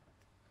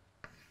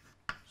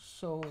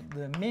 so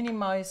the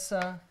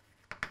minimizer,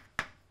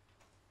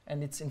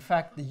 and it's in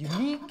fact the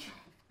unique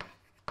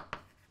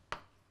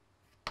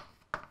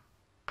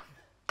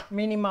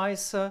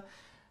minimizer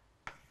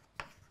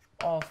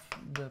of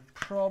the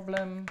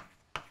problem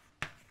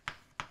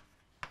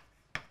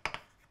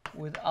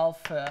with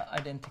alpha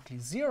identically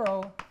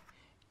 0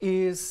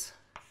 is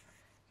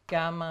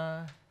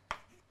gamma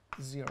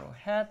 0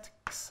 hat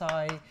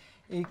psi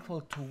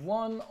equal to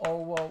 1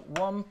 over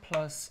 1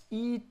 plus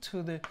e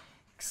to the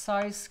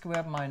psi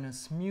squared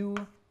minus mu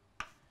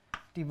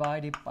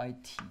divided by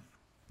t.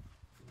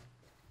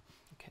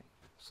 Okay,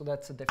 so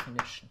that's a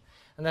definition,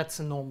 and that's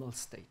a normal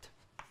state.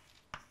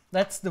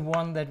 That's the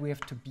one that we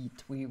have to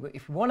beat.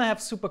 If we want to have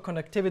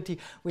superconductivity,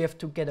 we have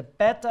to get a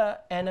better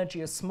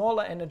energy, a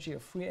smaller energy, a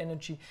free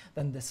energy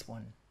than this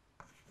one.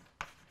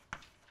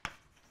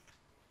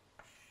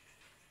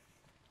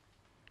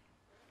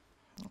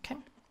 Okay,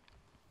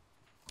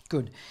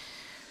 good.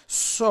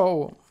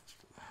 So,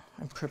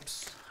 and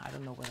perhaps, I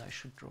don't know whether I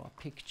should draw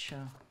a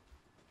picture.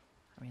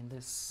 I mean,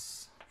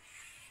 this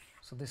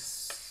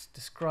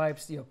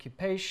describes the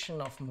occupation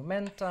of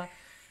momenta.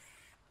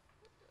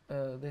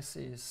 This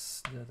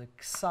is the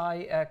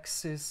psi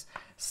axis.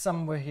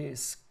 Somewhere here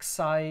is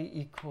psi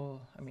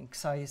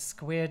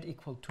squared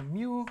equal to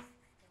mu.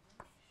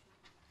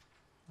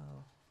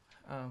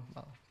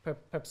 Well,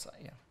 perhaps,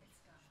 yeah.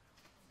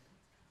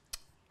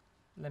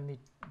 Let me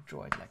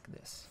draw it like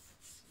this.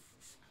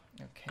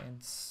 Okay,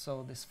 and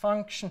so this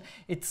function,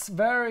 it's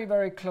very,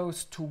 very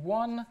close to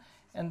 1,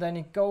 and then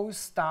it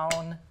goes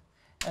down,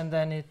 and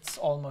then it's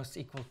almost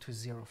equal to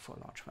 0 for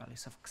large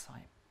values of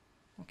psi.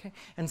 Okay,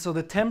 and so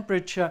the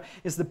temperature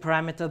is the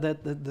parameter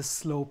that the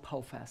slope,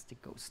 how fast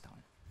it goes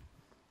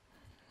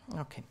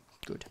down. Okay,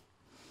 good.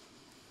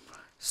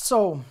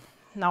 So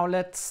now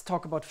let's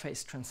talk about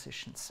phase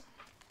transitions.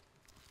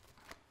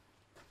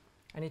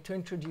 I need to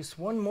introduce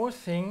one more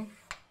thing.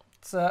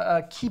 It's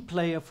a key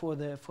player for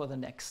the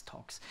next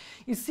talks.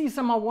 You see,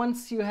 somehow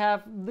once you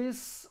have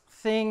this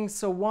thing,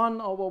 so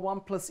 1 over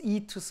 1 plus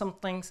e to some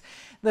things,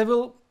 there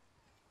will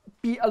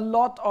be a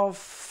lot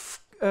of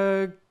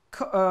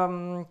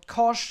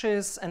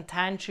causes and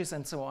tangents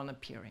and so on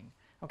appearing.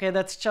 Okay,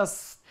 that's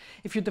just,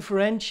 if you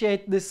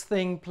differentiate this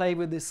thing, play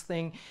with this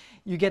thing,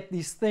 you get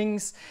these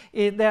things.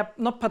 They're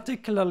not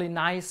particularly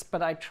nice,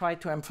 but I try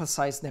to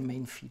emphasize their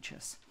main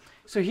features.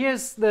 So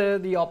here's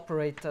the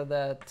operator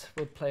that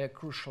will play a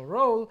crucial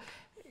role.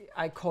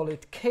 I call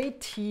it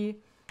kt,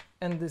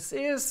 and this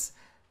is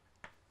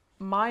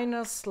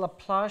minus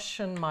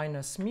Laplacian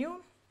minus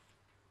mu.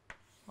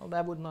 Well,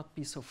 that would not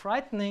be so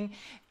frightening.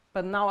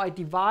 But now I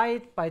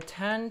divide by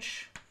tang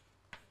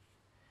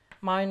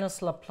minus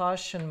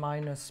Laplacian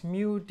minus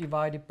mu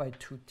divided by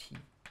 2t.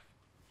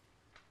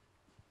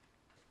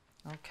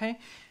 Okay,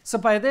 so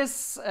by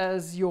this,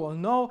 as you all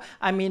know,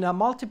 I mean a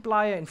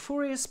multiplier in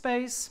Fourier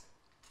space.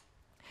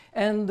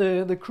 And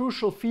the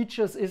crucial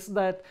features is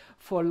that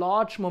for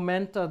large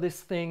momenta, this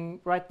thing,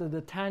 right,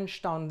 the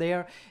tangent down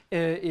there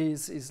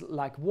is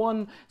like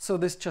 1. So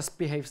this just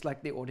behaves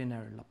like the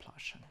ordinary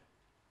Laplacian.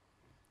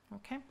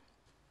 Okay?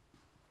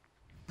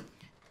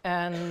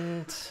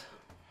 And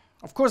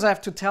of course, I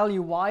have to tell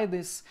you why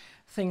this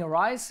thing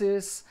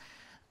arises.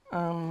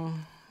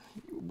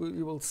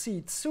 You will see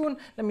it soon.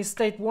 Let me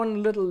state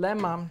one little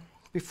lemma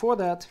before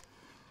that.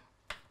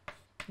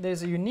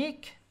 There's a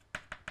unique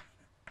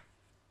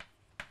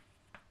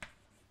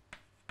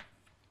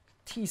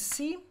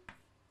TC,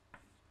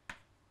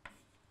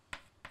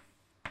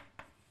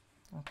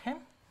 okay,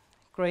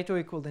 greater or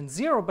equal than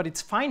 0, but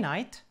it's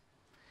finite,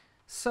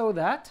 so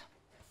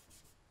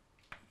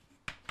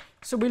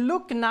we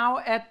look now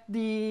at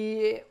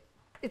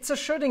it's a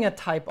Schrödinger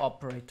type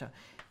operator.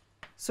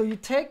 So you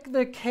take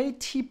the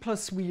kt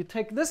plus v, you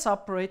take this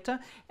operator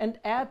and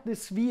add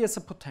this v as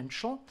a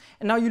potential,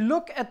 and now you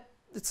look at,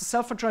 it's a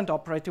self-adjoint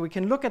operator, we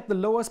can look at the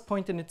lowest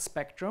point in its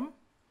spectrum,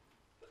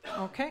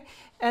 okay,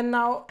 and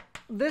now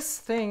this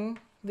thing,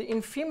 the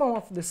infimum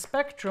of the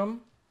spectrum,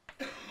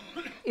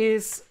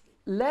 is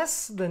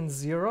less than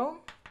 0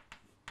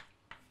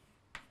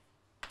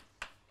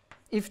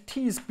 if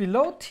t is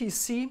below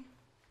Tc,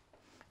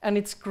 and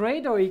it's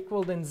greater or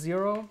equal than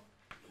 0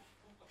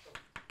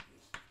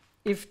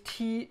 if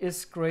t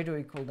is greater or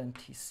equal than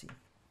Tc.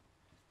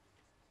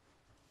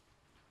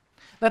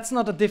 That's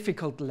not a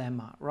difficult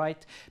lemma,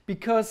 right?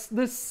 Because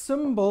this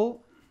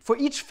symbol for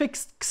each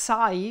fixed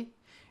psi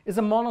is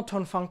a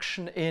monotone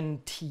function in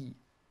t.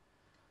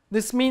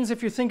 This means,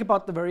 if you think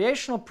about the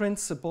variational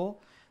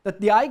principle, that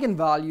the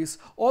eigenvalues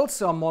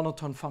also are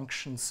monotone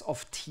functions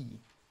of t.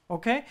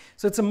 Okay?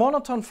 So it's a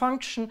monotone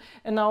function,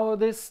 and now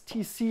this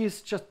Tc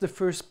is just the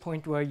first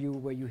point where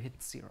you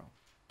hit 0.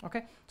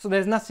 Okay? So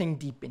there's nothing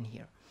deep in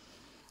here.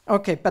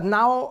 Okay, but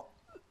now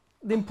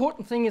the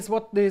important thing is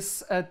what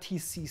this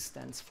Tc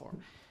stands for.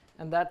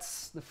 And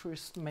that's the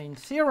first main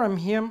theorem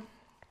here.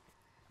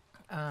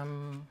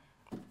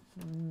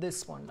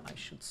 This one I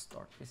should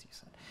start with, you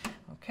said.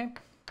 Okay,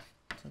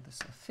 so this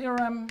is a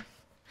theorem.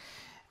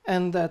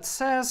 And that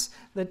says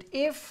that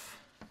if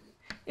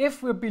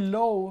we're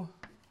below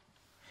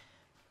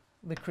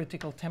the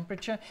critical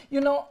temperature,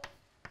 you know,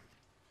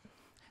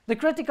 the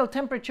critical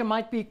temperature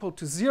might be equal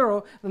to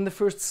 0, then the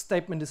first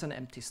statement is an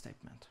empty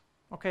statement.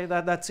 Okay,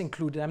 that's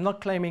included. I'm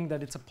not claiming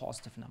that it's a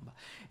positive number.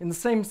 In the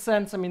same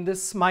sense, I mean,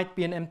 this might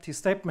be an empty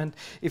statement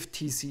if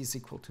Tc is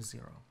equal to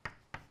 0.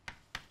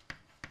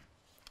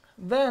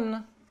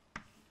 Then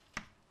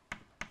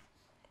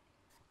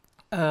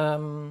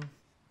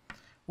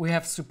we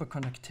have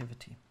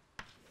superconductivity.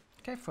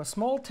 Okay, for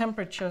small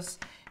temperatures,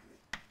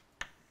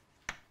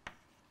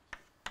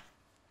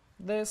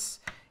 this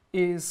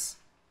is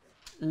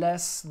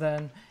less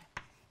than,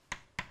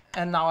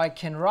 and now I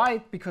can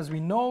write, because we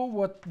know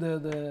what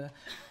the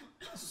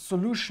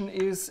solution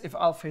is if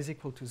alpha is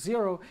equal to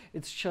 0,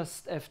 it's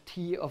just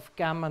ft of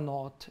gamma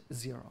naught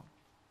 0.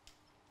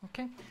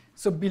 Okay,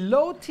 so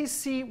below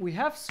Tc we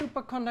have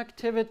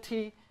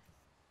superconductivity,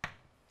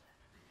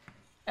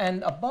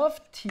 and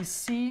above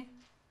Tc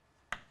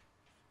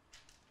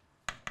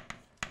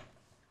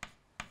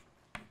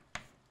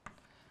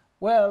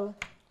well,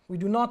 we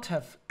do not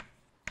have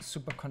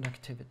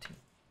superconductivity.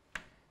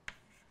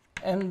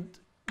 And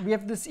we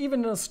have this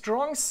even in a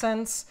strong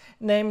sense,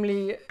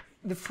 namely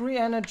the free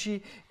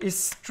energy is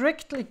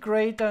strictly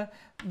greater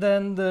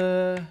than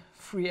the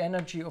free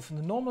energy of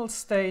the normal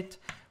state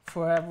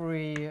for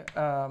every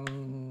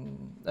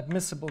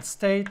admissible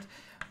state,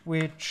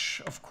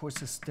 which of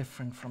course is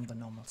different from the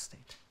normal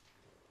state.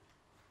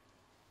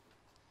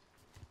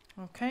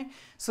 Okay,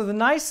 so the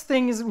nice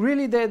thing is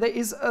really there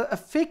is a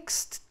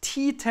fixed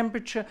T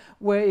temperature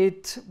where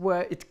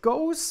it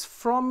goes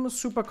from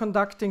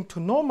superconducting to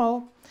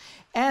normal.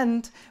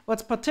 And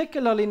what's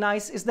particularly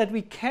nice is that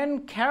we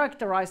can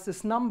characterize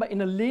this number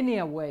in a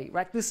linear way,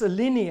 right? This is a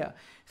linear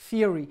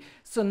theory.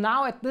 So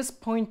now at this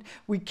point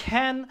we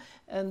can,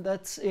 and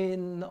that's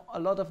in a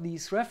lot of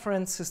these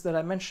references that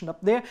I mentioned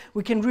up there,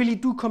 we can really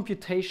do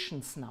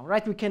computations now,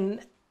 right? We can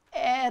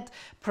add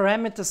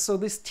parameters. So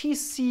this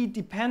Tc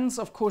depends,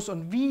 of course,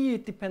 on V,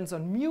 it depends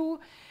on mu.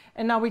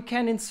 And now we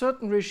can, in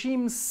certain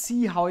regimes,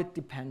 see how it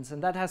depends.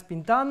 And that has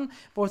been done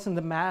both in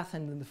the math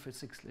and in the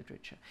physics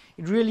literature.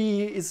 It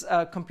really is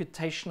a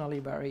computationally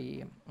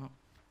very,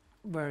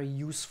 very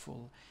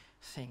useful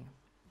thing.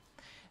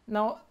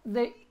 Now,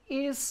 there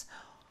is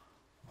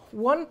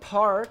one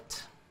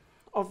part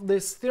of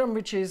this theorem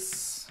which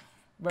is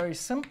very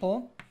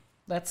simple.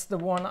 That's the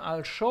one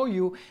I'll show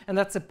you. And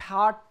that's a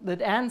part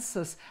that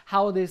answers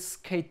how this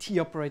KT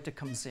operator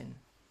comes in.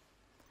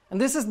 And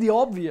this is the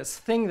obvious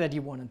thing that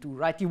you want to do,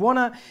 right? You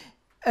want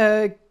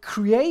to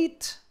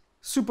create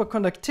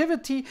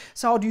superconductivity.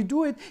 So how do you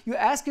do it? You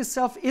ask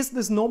yourself, is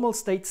this normal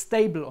state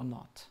stable or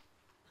not?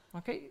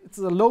 Okay, it's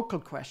a local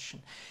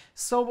question.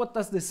 So what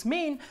does this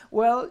mean?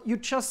 Well, you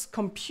just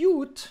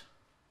compute.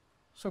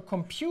 So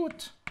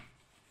compute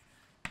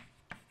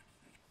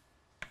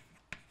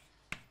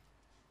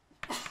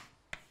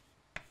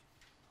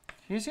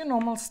here's your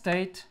normal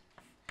state.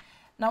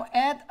 now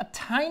add a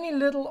tiny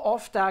little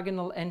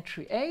off-diagonal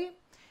entry A.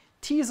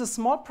 T is a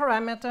small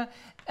parameter,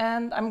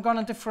 and I'm going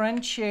to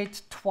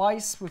differentiate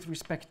twice with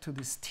respect to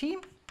this t.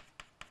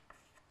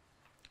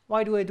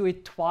 Why do I do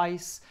it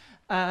twice?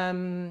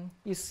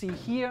 You see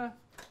here,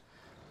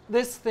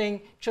 this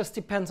thing just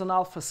depends on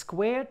alpha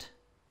squared.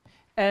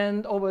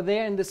 And over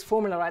there in this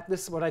formula, right,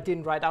 this is what I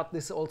didn't write out,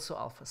 this is also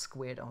alpha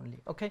squared only.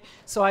 Okay,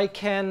 so I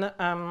can,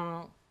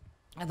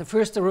 the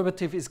first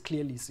derivative is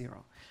clearly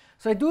 0.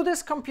 So I do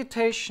this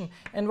computation,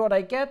 and what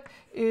I get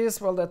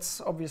is, well,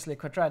 that's obviously a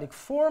quadratic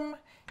form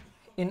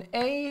in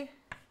A,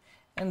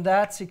 and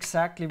that's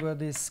exactly where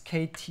this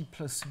kt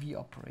plus v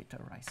operator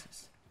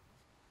arises.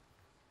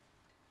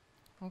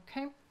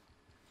 Okay,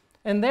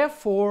 and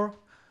therefore,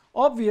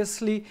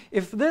 obviously,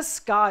 if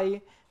this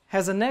guy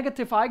has a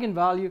negative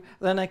eigenvalue,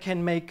 then I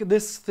can make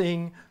this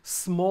thing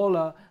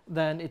smaller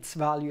than its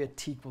value at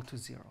t equal to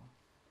 0.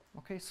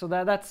 Okay, so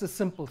that's the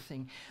simple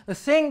thing. The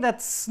thing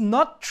that's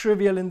not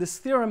trivial in this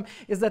theorem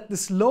is that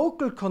this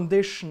local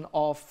condition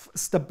of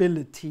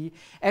stability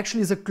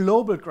actually is a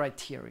global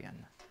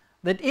criterion.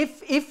 That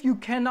if you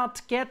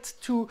cannot get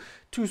to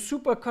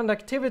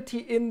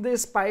superconductivity in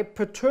this by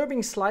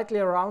perturbing slightly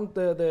around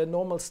the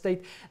normal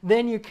state,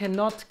 then you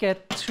cannot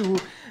get to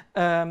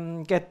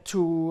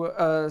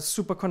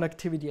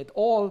superconductivity at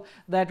all.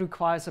 That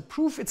requires a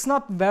proof. It's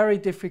not very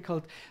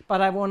difficult, but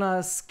I want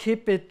to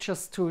skip it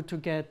just to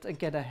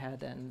get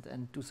ahead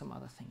and do some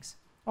other things.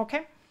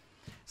 Okay,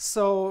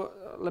 so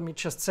let me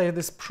just say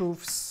this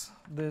proves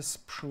the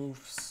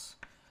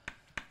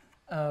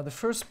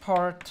first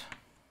part.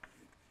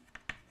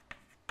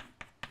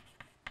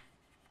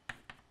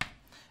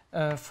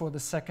 For the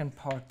second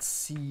part,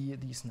 see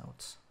these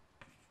notes.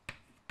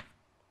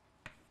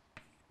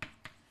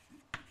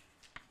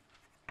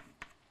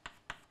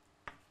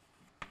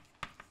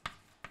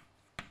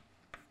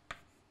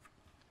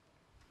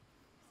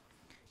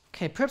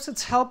 Okay, perhaps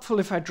it's helpful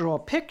if I draw a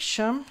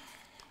picture.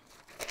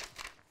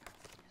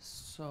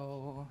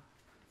 So,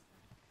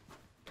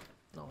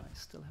 no, I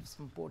still have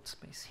some board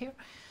space here.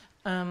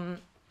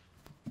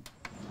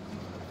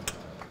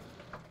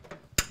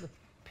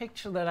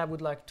 Picture that I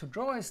would like to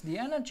draw is the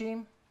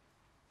energy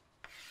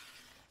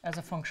as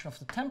a function of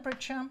the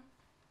temperature.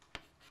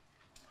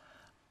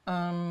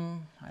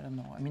 I don't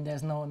know. I mean,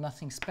 there's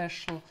nothing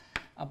special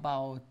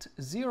about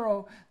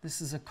 0.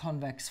 This is a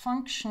convex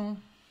function.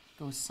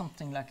 Goes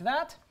something like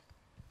that.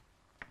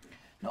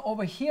 Now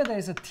over here there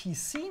is a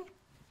Tc.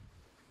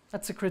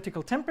 That's a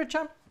critical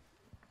temperature.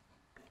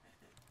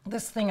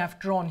 This thing I've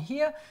drawn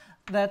here,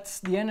 that's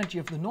the energy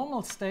of the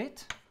normal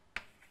state.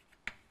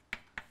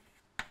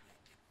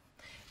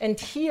 And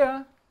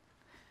here,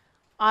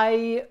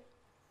 I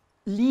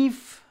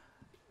leave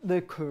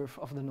the curve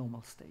of the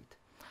normal state.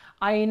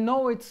 I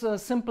know it's a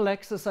simple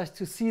exercise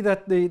to see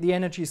that the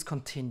energy is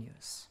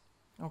continuous.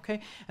 Okay?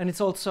 And it's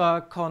also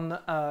a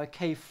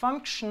concave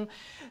function.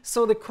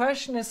 So the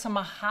question is,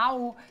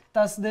 how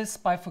does this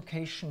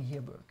bifurcation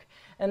here work?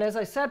 And as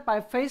I said, by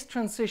phase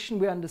transition,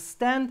 we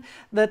understand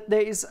that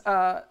there is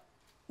a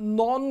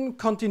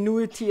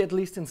non-continuity, at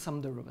least in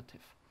some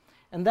derivative.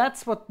 And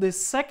that's what this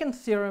second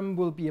theorem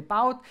will be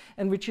about,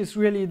 and which is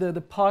really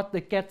the part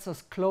that gets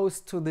us close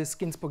to this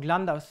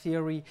Ginzburg-Landau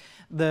theory,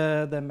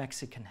 the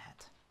Mexican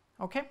head.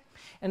 Okay?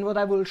 And what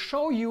I will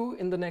show you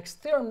in the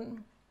next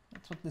theorem,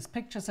 that's what this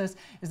picture says,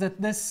 is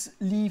that this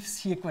leaves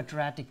here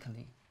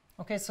quadratically.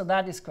 Okay, so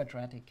that is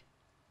quadratic.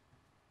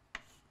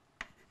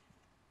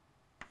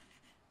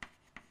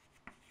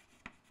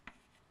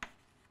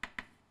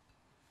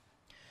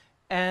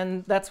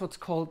 And that's what's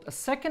called a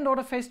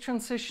second-order phase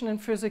transition in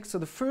physics. So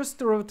the first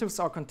derivatives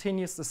are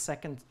continuous, the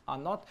second are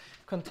not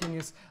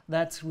continuous.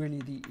 That's really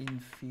the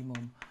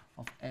infimum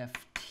of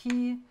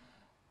ft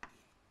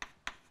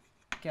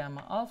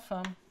gamma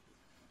alpha.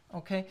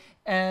 Okay,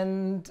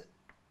 and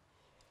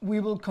we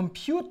will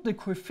compute the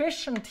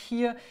coefficient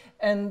here,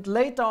 and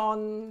later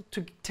on,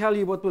 to tell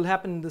you what will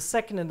happen in the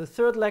second and the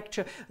third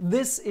lecture,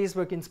 this is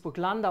where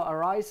Ginzburg-Landau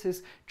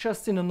arises,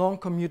 just in a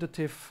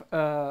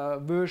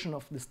non-commutative version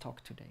of this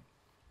talk today.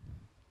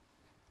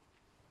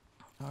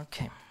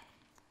 Okay,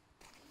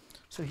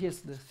 so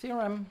here's the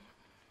theorem.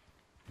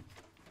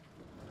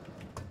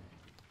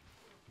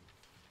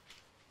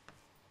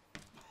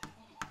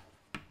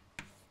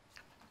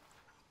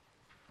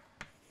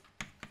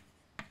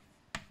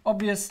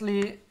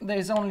 Obviously, there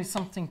is only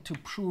something to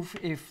prove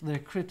if the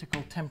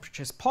critical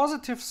temperature is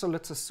positive, so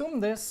let's assume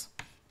this.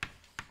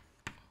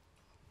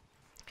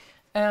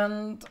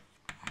 And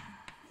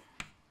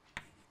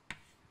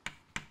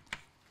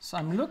so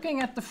I'm looking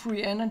at the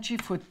free energy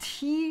for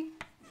T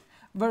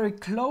very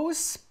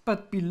close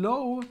but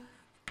below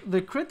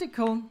the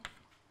critical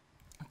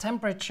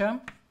temperature.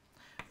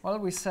 Well,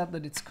 we said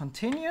that it's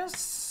continuous,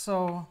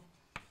 so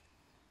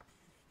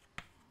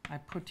I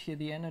put here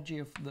the energy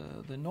of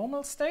the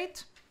normal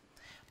state.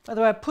 By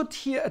the way, I put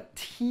here a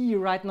T,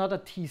 right, not a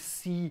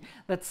Tc.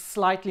 That's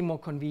slightly more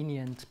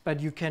convenient, but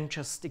you can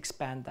just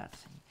expand that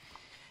thing.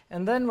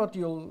 And then what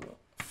you'll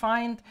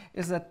find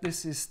is that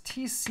this is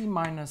Tc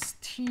minus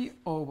T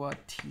over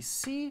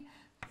Tc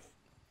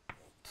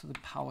to the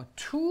power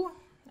 2,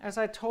 as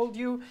I told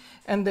you,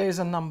 and there's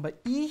a number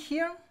e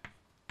here,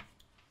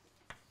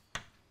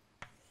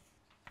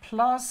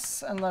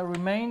 plus and the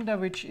remainder,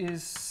 which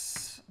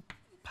is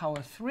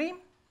power 3,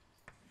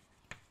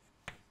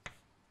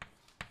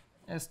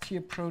 as t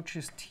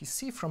approaches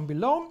tc from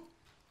below.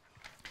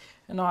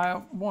 And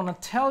I want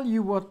to tell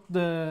you what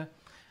the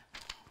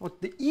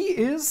e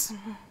is.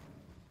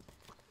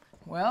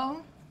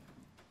 Well,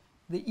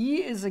 the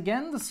e is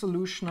again the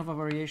solution of a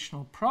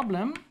variational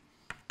problem.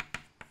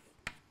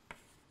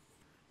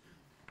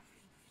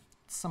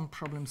 Some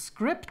problem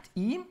script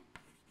e.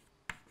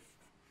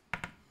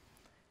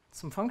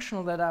 Some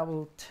functional that I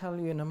will tell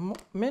you in a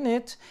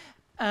minute.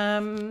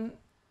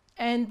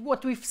 And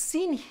what we've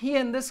seen here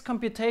in this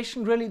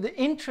computation, really the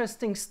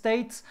interesting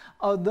states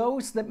are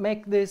those that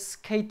make this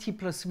kt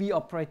plus v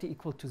operator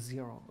equal to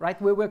 0,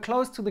 right? We're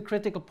close to the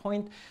critical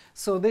point,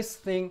 so this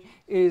thing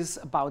is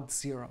about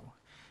 0.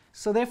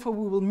 So therefore,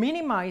 we will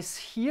minimize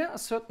here a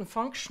certain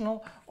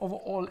functional over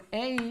all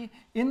a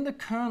in the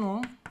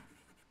kernel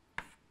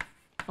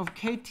of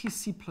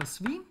ktc plus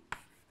v.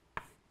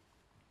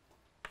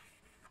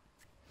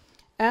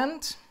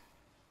 And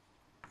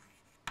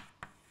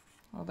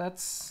well,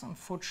 that's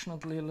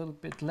unfortunately a little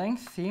bit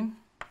lengthy.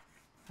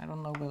 I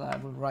don't know whether I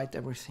will write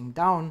everything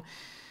down.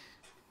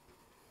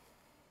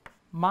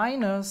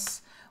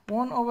 Minus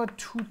 1 over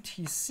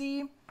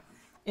 2tc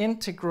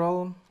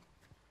integral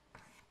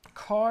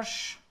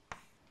cosh.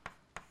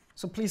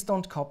 So please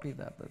don't copy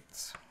that.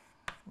 That's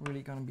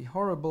really going to be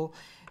horrible.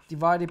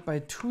 Divided by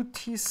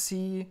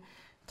 2tc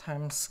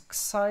times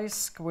psi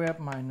squared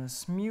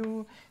minus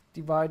mu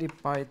divided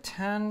by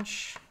tang.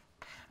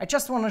 I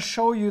just want to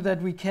show you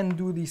that we can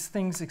do these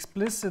things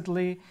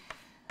explicitly,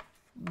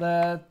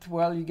 that,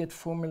 well, you get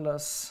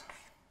formulas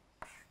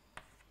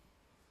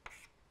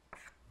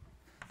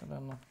that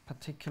are not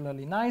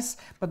particularly nice.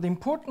 But the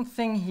important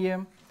thing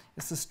here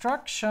is the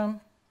structure.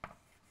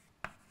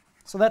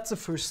 So that's the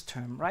first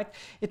term, right?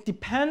 It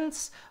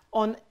depends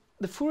on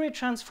the Fourier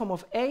transform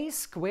of a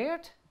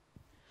squared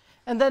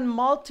and then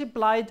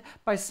multiplied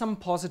by some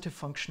positive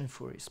function in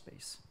Fourier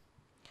space.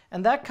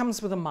 And that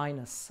comes with a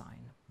minus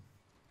sign.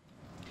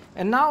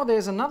 And now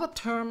there's another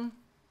term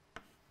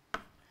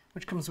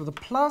which comes with a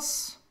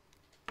plus.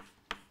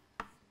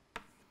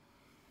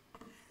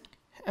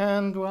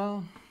 And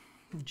well,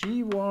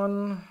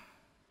 g1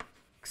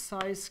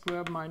 psi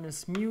squared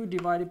minus mu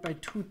divided by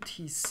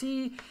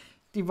 2tc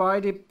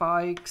divided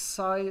by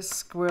psi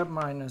squared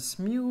minus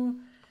mu.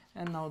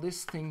 And now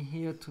this thing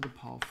here to the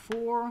power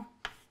 4.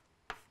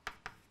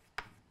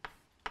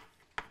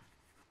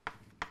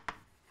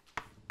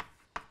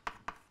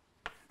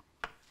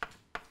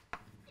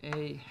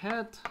 A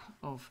head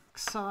of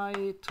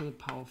psi to the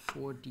power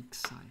 4 d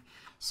psi.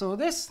 So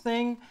this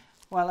thing,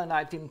 well, and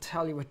I didn't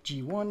tell you what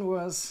g1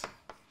 was.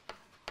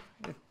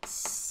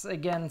 It's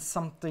again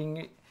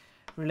something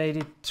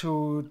related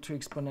to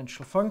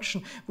exponential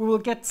function. We will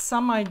get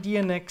some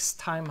idea next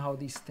time how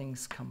these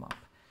things come up.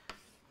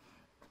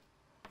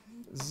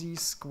 Z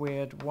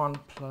squared 1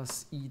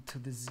 plus e to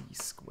the z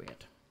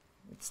squared.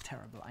 It's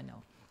terrible, I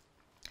know.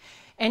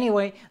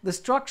 Anyway, the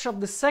structure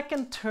of the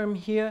second term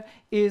here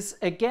is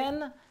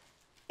again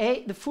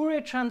the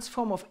Fourier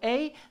transform of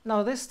a,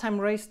 now this time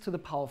raised to the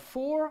power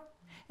 4,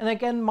 and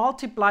again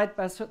multiplied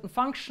by a certain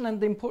function,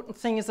 and the important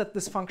thing is that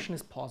this function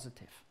is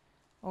positive.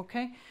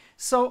 Okay,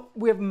 so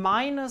we have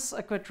minus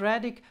a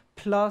quadratic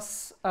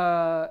plus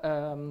a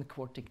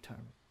quartic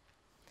term.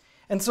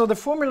 And so the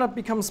formula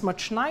becomes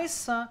much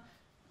nicer,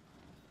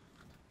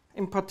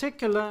 in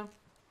particular,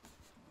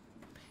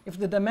 if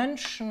the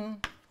dimension,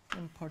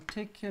 in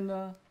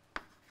particular,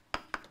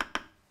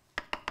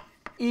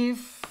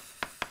 if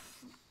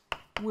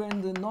we're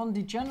in the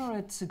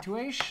non-degenerate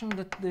situation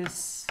that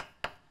this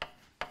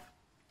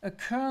a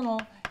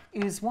kernel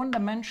is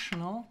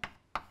one-dimensional,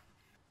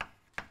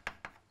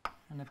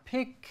 and I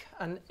pick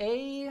an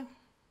A,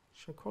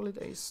 should I call it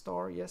A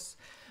star? Yes.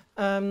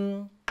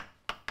 Then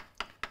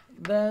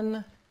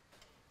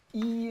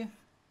E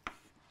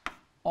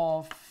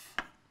of,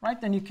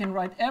 right, then you can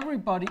write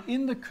everybody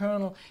in the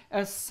kernel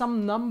as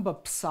some number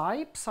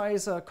psi. Psi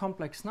is a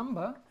complex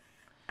number,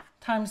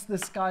 times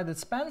this guy that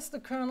spans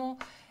the kernel.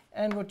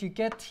 And what you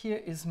get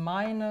here is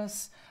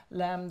minus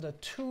lambda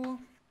 2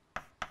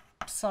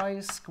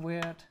 psi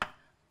squared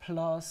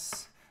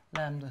plus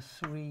lambda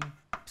 3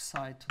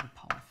 psi to the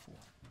power 4.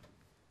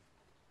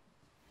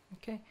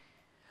 Okay.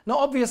 Now,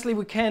 obviously,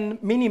 we can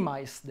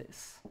minimize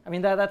this. I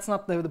mean, that's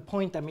not the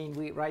point. I mean,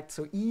 right?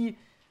 So E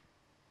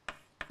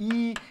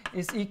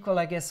is equal,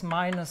 I guess,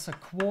 minus a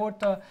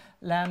quarter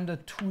lambda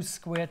 2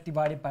 squared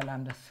divided by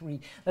lambda 3.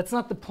 That's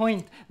not the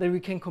point that we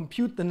can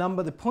compute the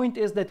number. The point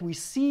is that we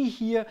see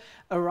here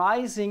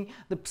arising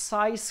the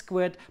psi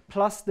squared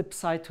plus the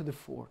psi to the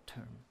 4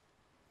 term.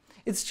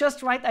 It's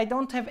just right, I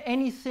don't have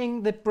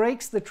anything that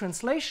breaks the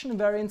translation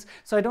invariance,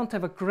 so I don't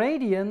have a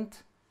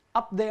gradient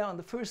up there on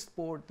the first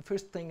board, the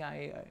first thing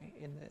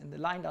in the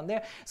line down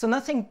there. So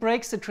nothing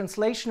breaks the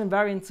translation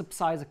invariance of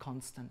psi as a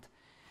constant.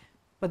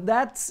 But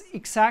that's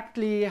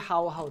exactly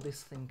how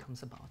this thing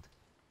comes about.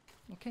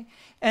 Okay,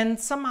 and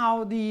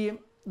somehow the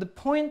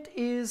point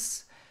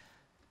is,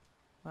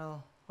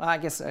 well, I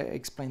guess I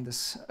explain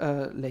this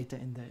later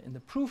in the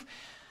proof.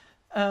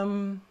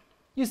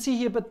 You see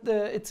here, but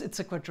it's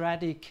a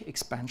quadratic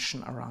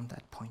expansion around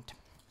that point.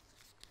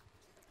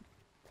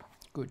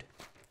 Good.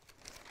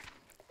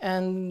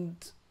 And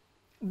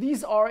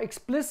these are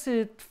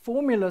explicit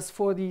formulas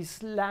for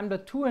these lambda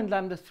 2 and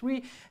lambda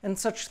 3 and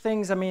such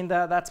things. I mean,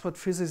 that's what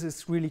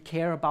physicists really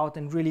care about,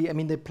 and really, I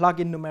mean, they plug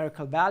in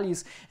numerical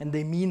values and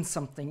they mean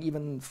something.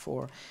 Even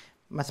for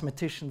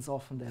mathematicians,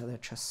 often they're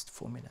just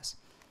formulas.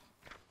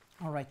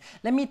 All right,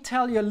 let me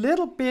tell you a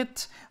little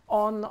bit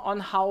on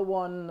how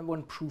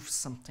one proves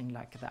something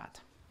like that.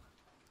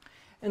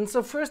 And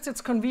so first,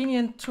 it's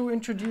convenient to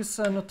introduce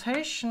a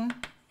notation.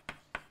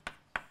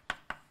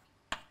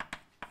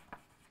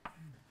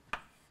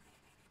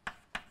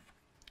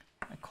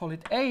 Call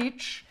it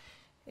H.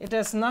 It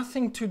has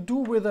nothing to do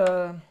with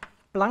a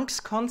Planck's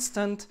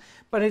constant,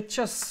 but it's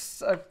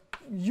just a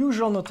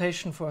usual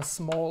notation for a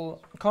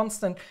small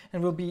constant,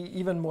 and will be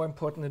even more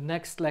important in the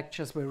next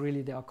lectures, where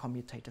really there are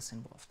commutators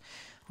involved.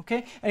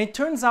 Okay, and it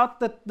turns out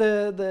that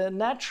the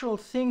natural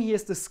thing here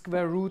is the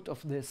square root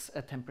of this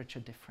temperature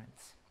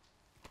difference.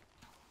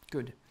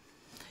 Good.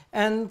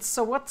 And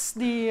so what's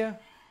the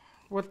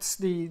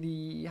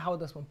how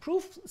does one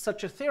prove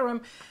such a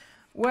theorem?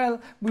 Well,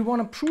 we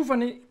want to prove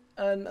an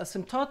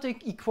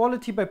asymptotic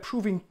equality by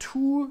proving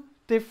two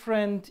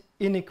different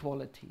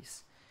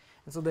inequalities.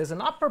 And so there's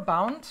an upper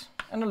bound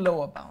and a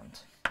lower bound.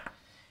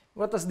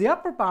 What does the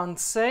upper bound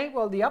say?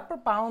 Well, the upper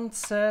bound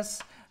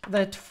says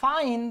that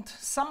find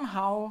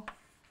somehow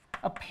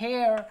a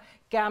pair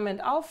gamma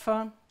and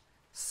alpha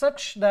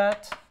such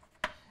that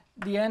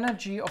the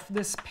energy of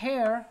this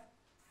pair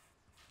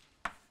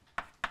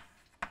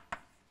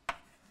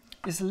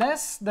is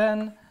less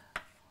than,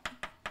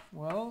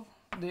 well,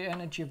 the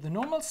energy of the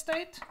normal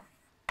state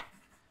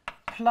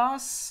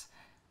plus,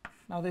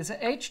 now there's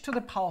a h to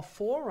the power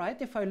 4, right?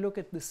 If I look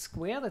at the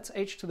square, that's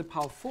h to the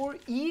power 4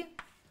 e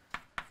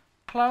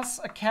plus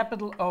a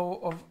capital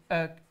O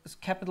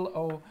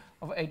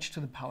of h to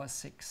the power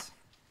 6.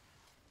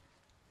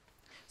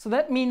 So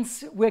that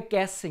means we're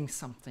guessing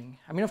something.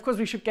 I mean, of course,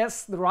 we should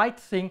guess the right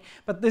thing,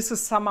 but this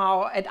is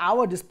somehow at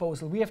our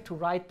disposal. We have to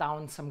write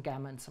down some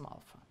gamma and some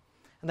alpha.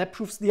 And that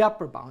proves the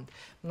upper bound.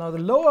 Now the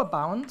lower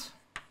bound,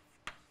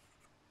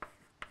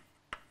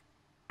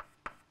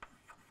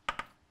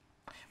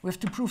 we have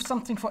to prove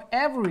something for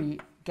every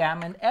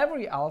gamma and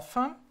every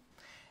alpha.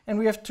 And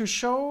we have to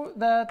show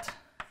that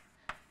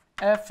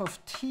f of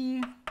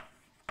t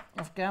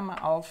of gamma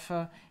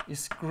alpha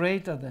is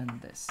greater than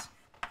this.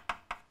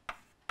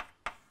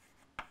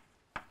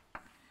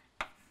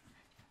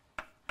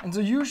 And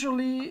so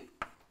usually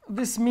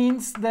this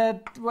means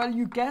that, well,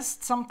 you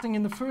guessed something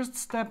in the first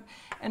step,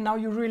 and now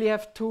you really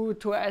have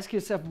to ask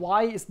yourself,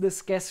 why is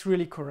this guess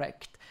really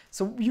correct?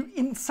 So you,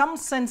 in some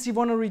sense, you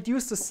want to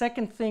reduce the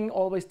second thing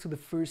always to the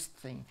first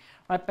thing,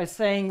 right? By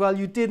saying, well,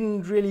 you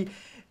didn't really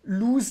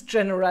lose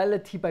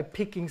generality by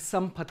picking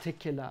some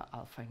particular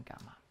alpha and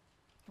gamma.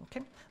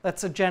 Okay,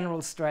 that's a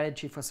general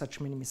strategy for such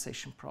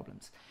minimization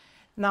problems.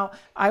 Now,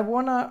 I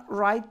want to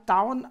write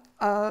down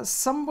a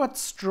somewhat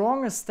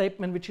stronger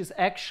statement, which is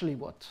actually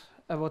what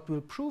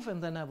we'll prove,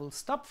 and then I will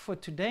stop for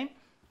today.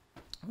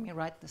 Let me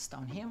write this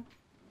down here.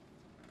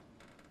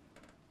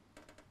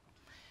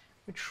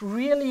 Which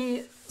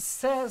really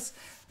says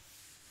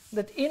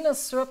that in a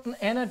certain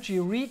energy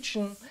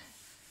region,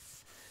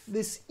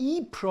 this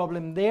E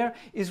problem there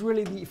is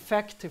really the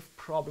effective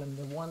problem,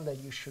 the one that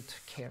you should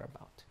care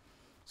about.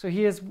 So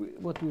here's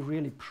what we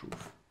really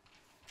prove.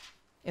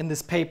 In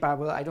this paper,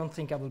 I don't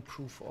think I will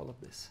prove all of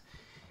this.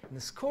 In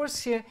this course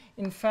here,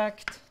 in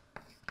fact,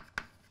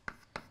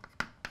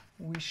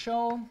 we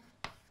show,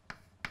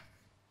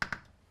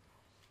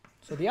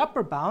 so the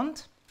upper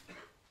bound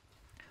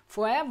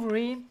for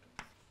every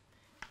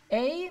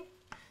A,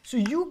 so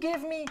you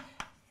give me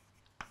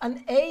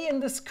an A in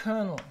this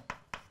kernel.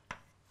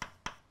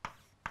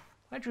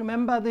 Right,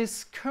 remember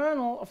this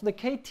kernel of the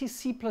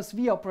KTC plus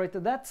V operator,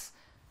 that's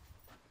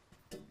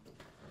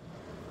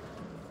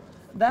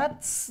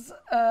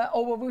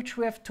over which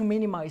we have to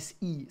minimize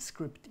E,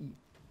 script E.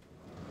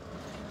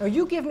 Now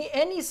you give me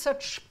any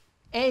such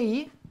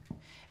A,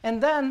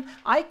 and then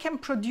I can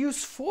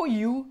produce for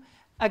you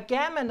a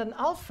gamma and an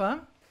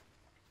alpha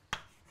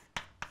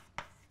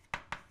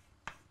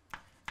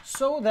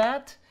so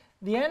that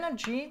the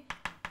energy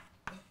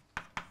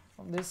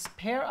of this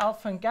pair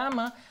alpha and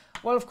gamma,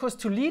 well, of course,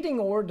 to leading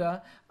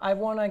order, I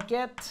want to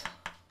get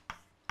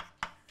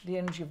the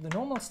energy of the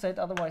normal state,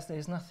 otherwise there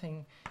is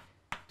nothing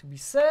to be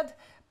said.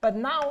 But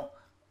now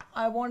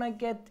I want to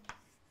get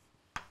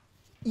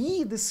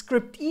E, the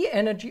script E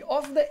energy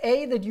of the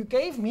A that you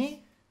gave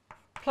me,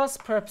 plus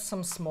perhaps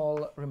some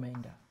small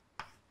remainder.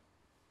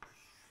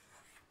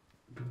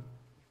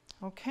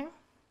 Okay?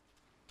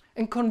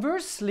 And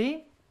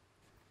conversely,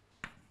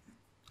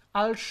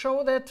 I'll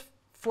show that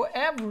for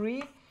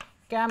every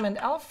gamma and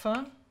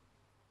alpha,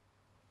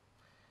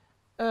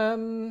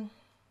 there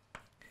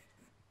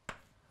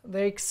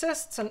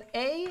exists an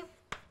A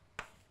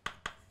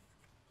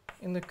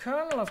in the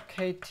kernel of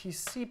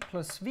KTC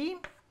plus V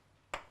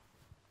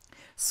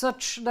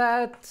such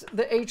that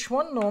the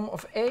H1 norm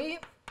of A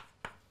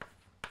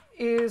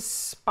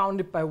is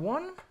bounded by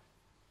 1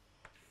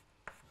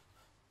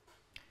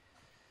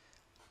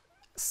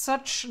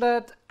 such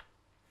that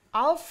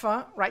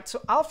alpha, right,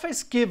 so alpha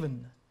is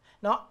given.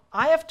 Now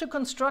I have to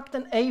construct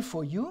an A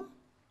for you,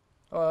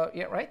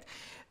 yeah, right,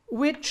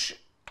 which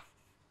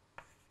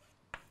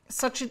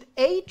such that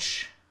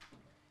H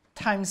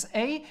times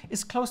A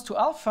is close to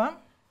alpha.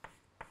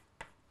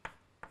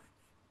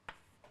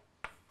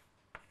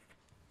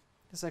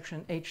 This is actually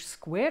an H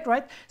squared,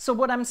 right? So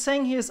what I'm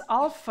saying here is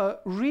alpha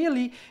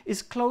really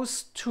is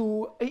close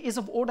to, is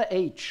of order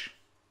H.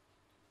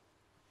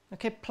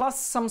 Okay, plus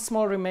some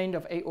small remainder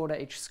of A order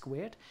H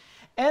squared.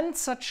 And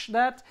such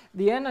that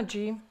the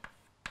energy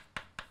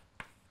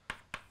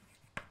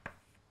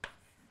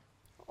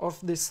of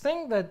this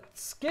thing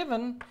that's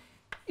given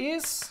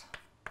is,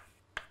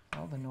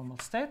 well, the normal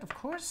state, of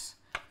course,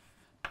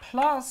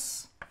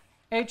 plus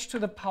H to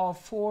the power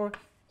 4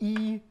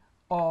 E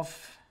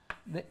of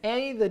the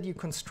A that you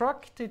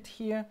constructed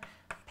here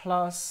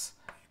plus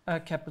a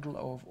capital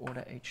O of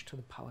order H to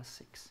the power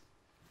 6.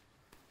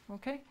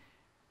 Okay?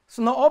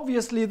 So now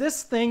obviously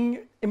this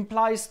thing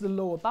implies the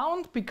lower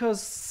bound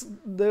because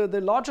the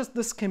largest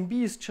this can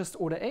be is just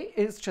order A,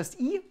 is just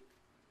E.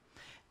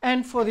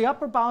 And for the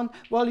upper bound,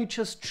 well, you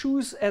just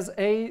choose as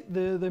A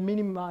the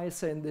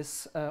minimizer in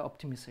this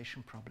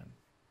optimization problem.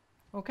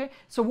 Okay,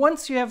 so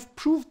once you have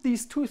proved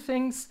these two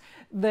things,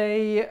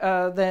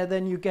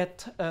 then you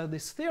get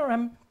this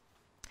theorem.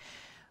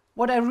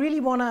 What I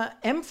really want to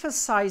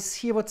emphasize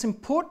here, what's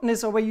important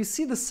is, or where you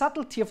see the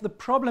subtlety of the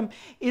problem,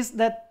 is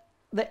that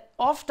the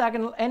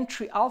off-diagonal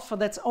entry alpha,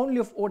 that's only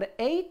of order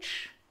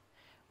H,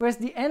 whereas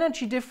the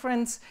energy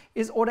difference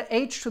is order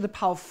H to the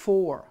power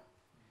 4.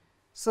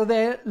 So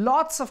there are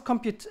lots of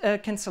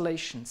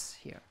cancellations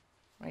here,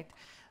 right?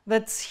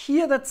 That's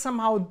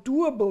somehow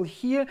doable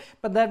here,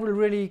 but that will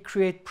really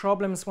create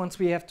problems once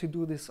we have to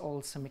do this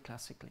all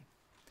semi-classically.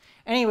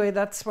 Anyway,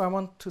 that's where I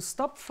want to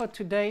stop for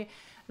today.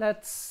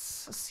 Let's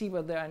see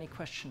whether there are any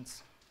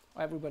questions.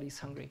 Everybody's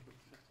hungry.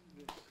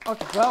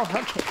 Okay, well,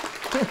 okay.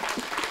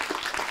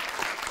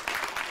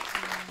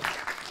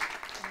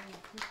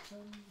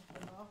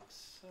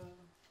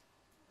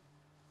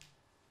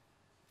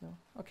 No?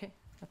 Okay,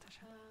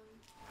 Natasha.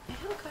 I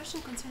have a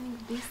question concerning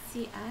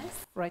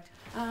BCS. Right.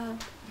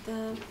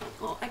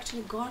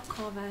 Actually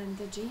Gorkov and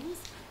the genes.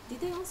 Did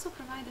they also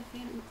provide a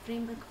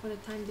framework for the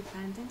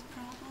time-dependent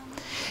problem?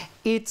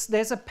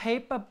 There's a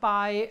paper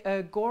by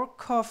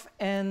Gorkov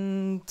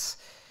and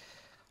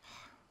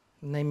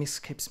name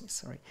escapes me.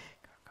 Sorry,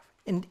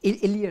 and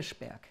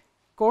Eliasberg.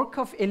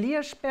 Gorkov,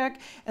 Eliasberg,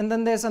 and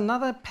then there's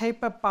another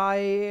paper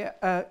by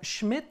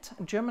Schmidt,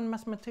 a German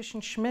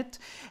mathematician Schmidt,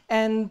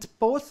 and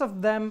both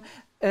of them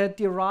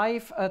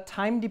derive a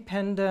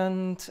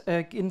time-dependent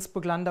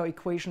Ginzburg-Landau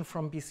equation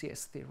from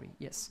BCS theory.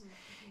 Yes. Mm-hmm.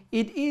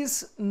 It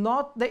is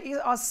not,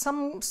 there are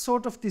some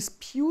sort of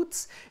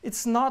disputes.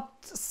 It's not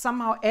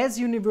somehow as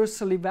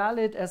universally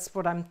valid as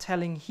what I'm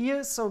telling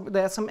here. So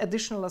there are some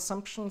additional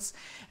assumptions,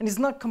 and it's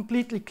not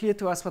completely clear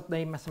to us what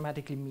they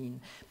mathematically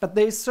mean. But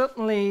there is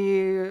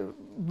certainly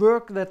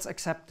work that's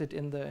accepted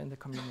in the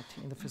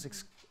community, in the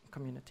physics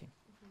community.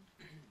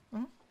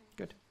 Mm-hmm.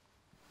 Good.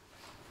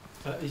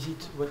 Is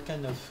it what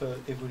kind of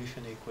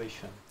evolution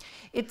equation?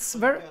 It's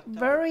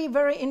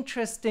very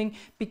interesting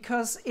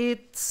because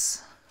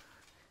it's.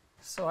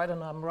 So I don't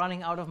know, I'm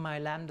running out of my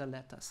lambda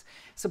letters.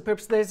 So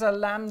perhaps there's a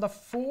lambda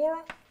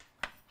 4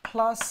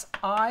 plus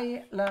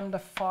I lambda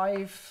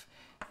 5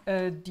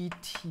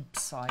 dt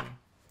psi.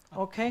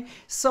 Okay,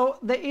 so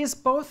there is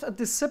both a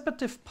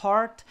dissipative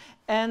part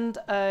and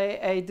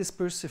a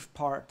dispersive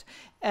part.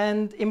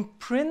 And in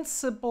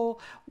principle,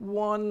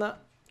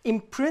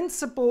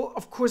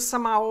 of course,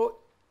 somehow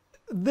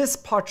this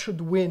part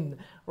should win,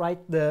 right?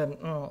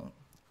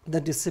 The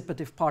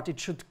dissipative part, it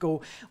should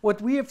go.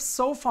 What we have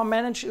so far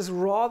managed is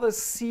rather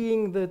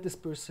seeing the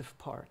dispersive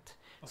part.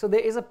 Okay. So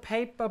there is a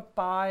paper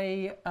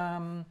by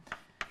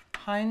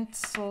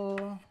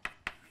Heinzel,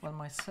 well,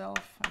 myself,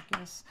 I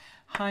guess,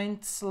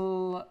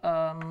 Heinzel,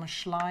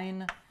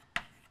 Schlein,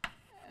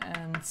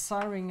 and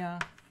Seiringer.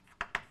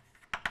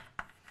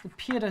 It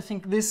appeared, I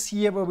think, this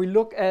year where we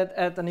look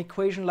at an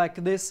equation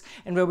like this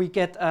and where we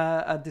get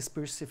a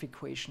dispersive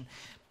equation.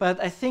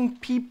 But I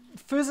think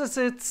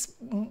physicists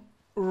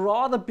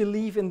rather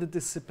believe in the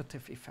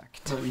dissipative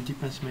effect. Well, it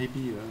depends, maybe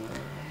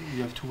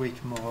you have to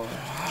wait more.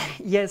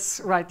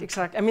 Yes, right,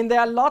 exactly. I mean, there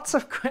are lots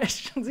of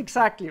questions,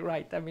 exactly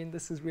right. I mean,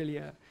 this is really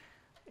an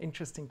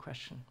interesting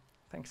question.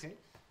 Thanks. Okay.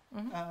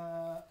 Mm-hmm.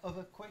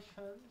 Other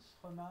questions,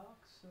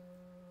 remarks?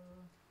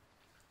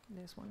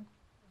 There's one.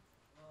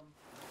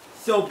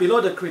 So below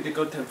the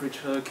critical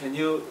temperature, can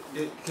you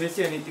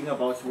say anything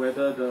about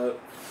whether the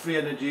free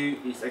energy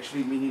is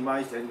actually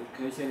minimized, and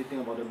can you say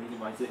anything about the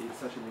minimizer, if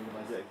such a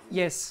minimizer exists?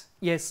 Yes,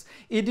 yes.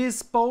 It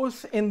is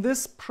both in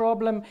this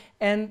problem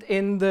and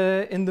in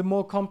the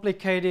more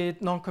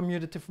complicated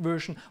non-commutative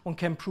version. One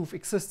can prove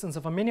existence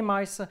of a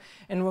minimizer,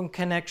 and one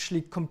can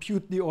actually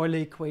compute the Euler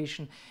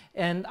equation.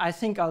 And I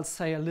think I'll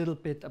say a little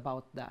bit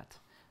about that.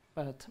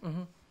 But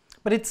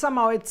it's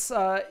somehow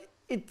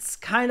it's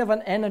kind of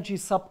an energy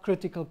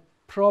subcritical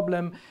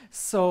problem,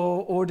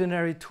 so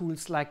ordinary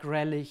tools like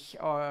Relic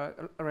or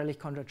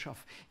Relic-Kondratyov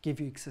give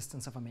you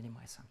existence of a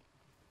minimizer.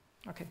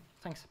 Okay,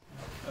 thanks.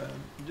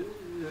 Do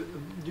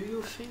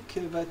you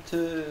think that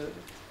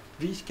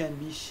this can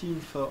be seen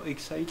for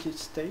excited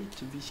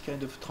state, this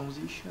kind of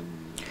transition?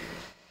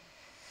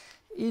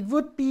 It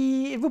would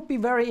be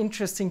very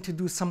interesting to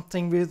do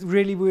something with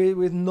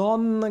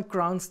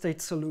non-ground state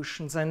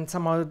solutions and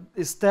somehow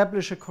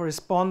establish a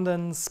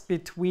correspondence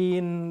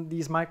between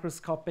these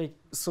microscopic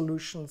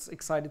solutions,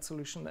 excited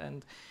solution,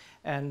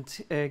 and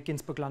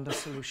Ginzburg-Landau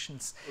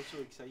solutions.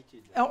 Also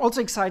excited. Also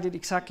excited,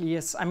 exactly.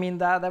 Yes. I mean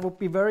that would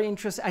be very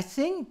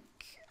interesting.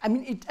 I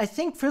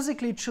think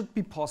physically it should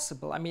be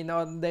possible. I mean,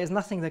 there's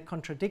nothing that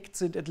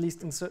contradicts it, at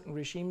least in certain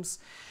regimes,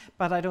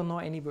 but I don't know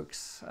any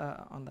works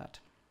on that.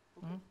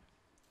 Okay.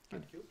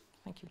 Thank you.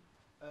 Thank you.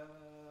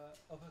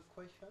 Other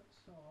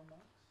questions or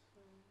remarks?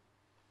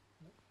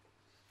 No?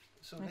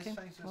 So Okay. let's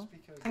thank the Well,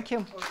 speaker. thank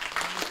you. Oh,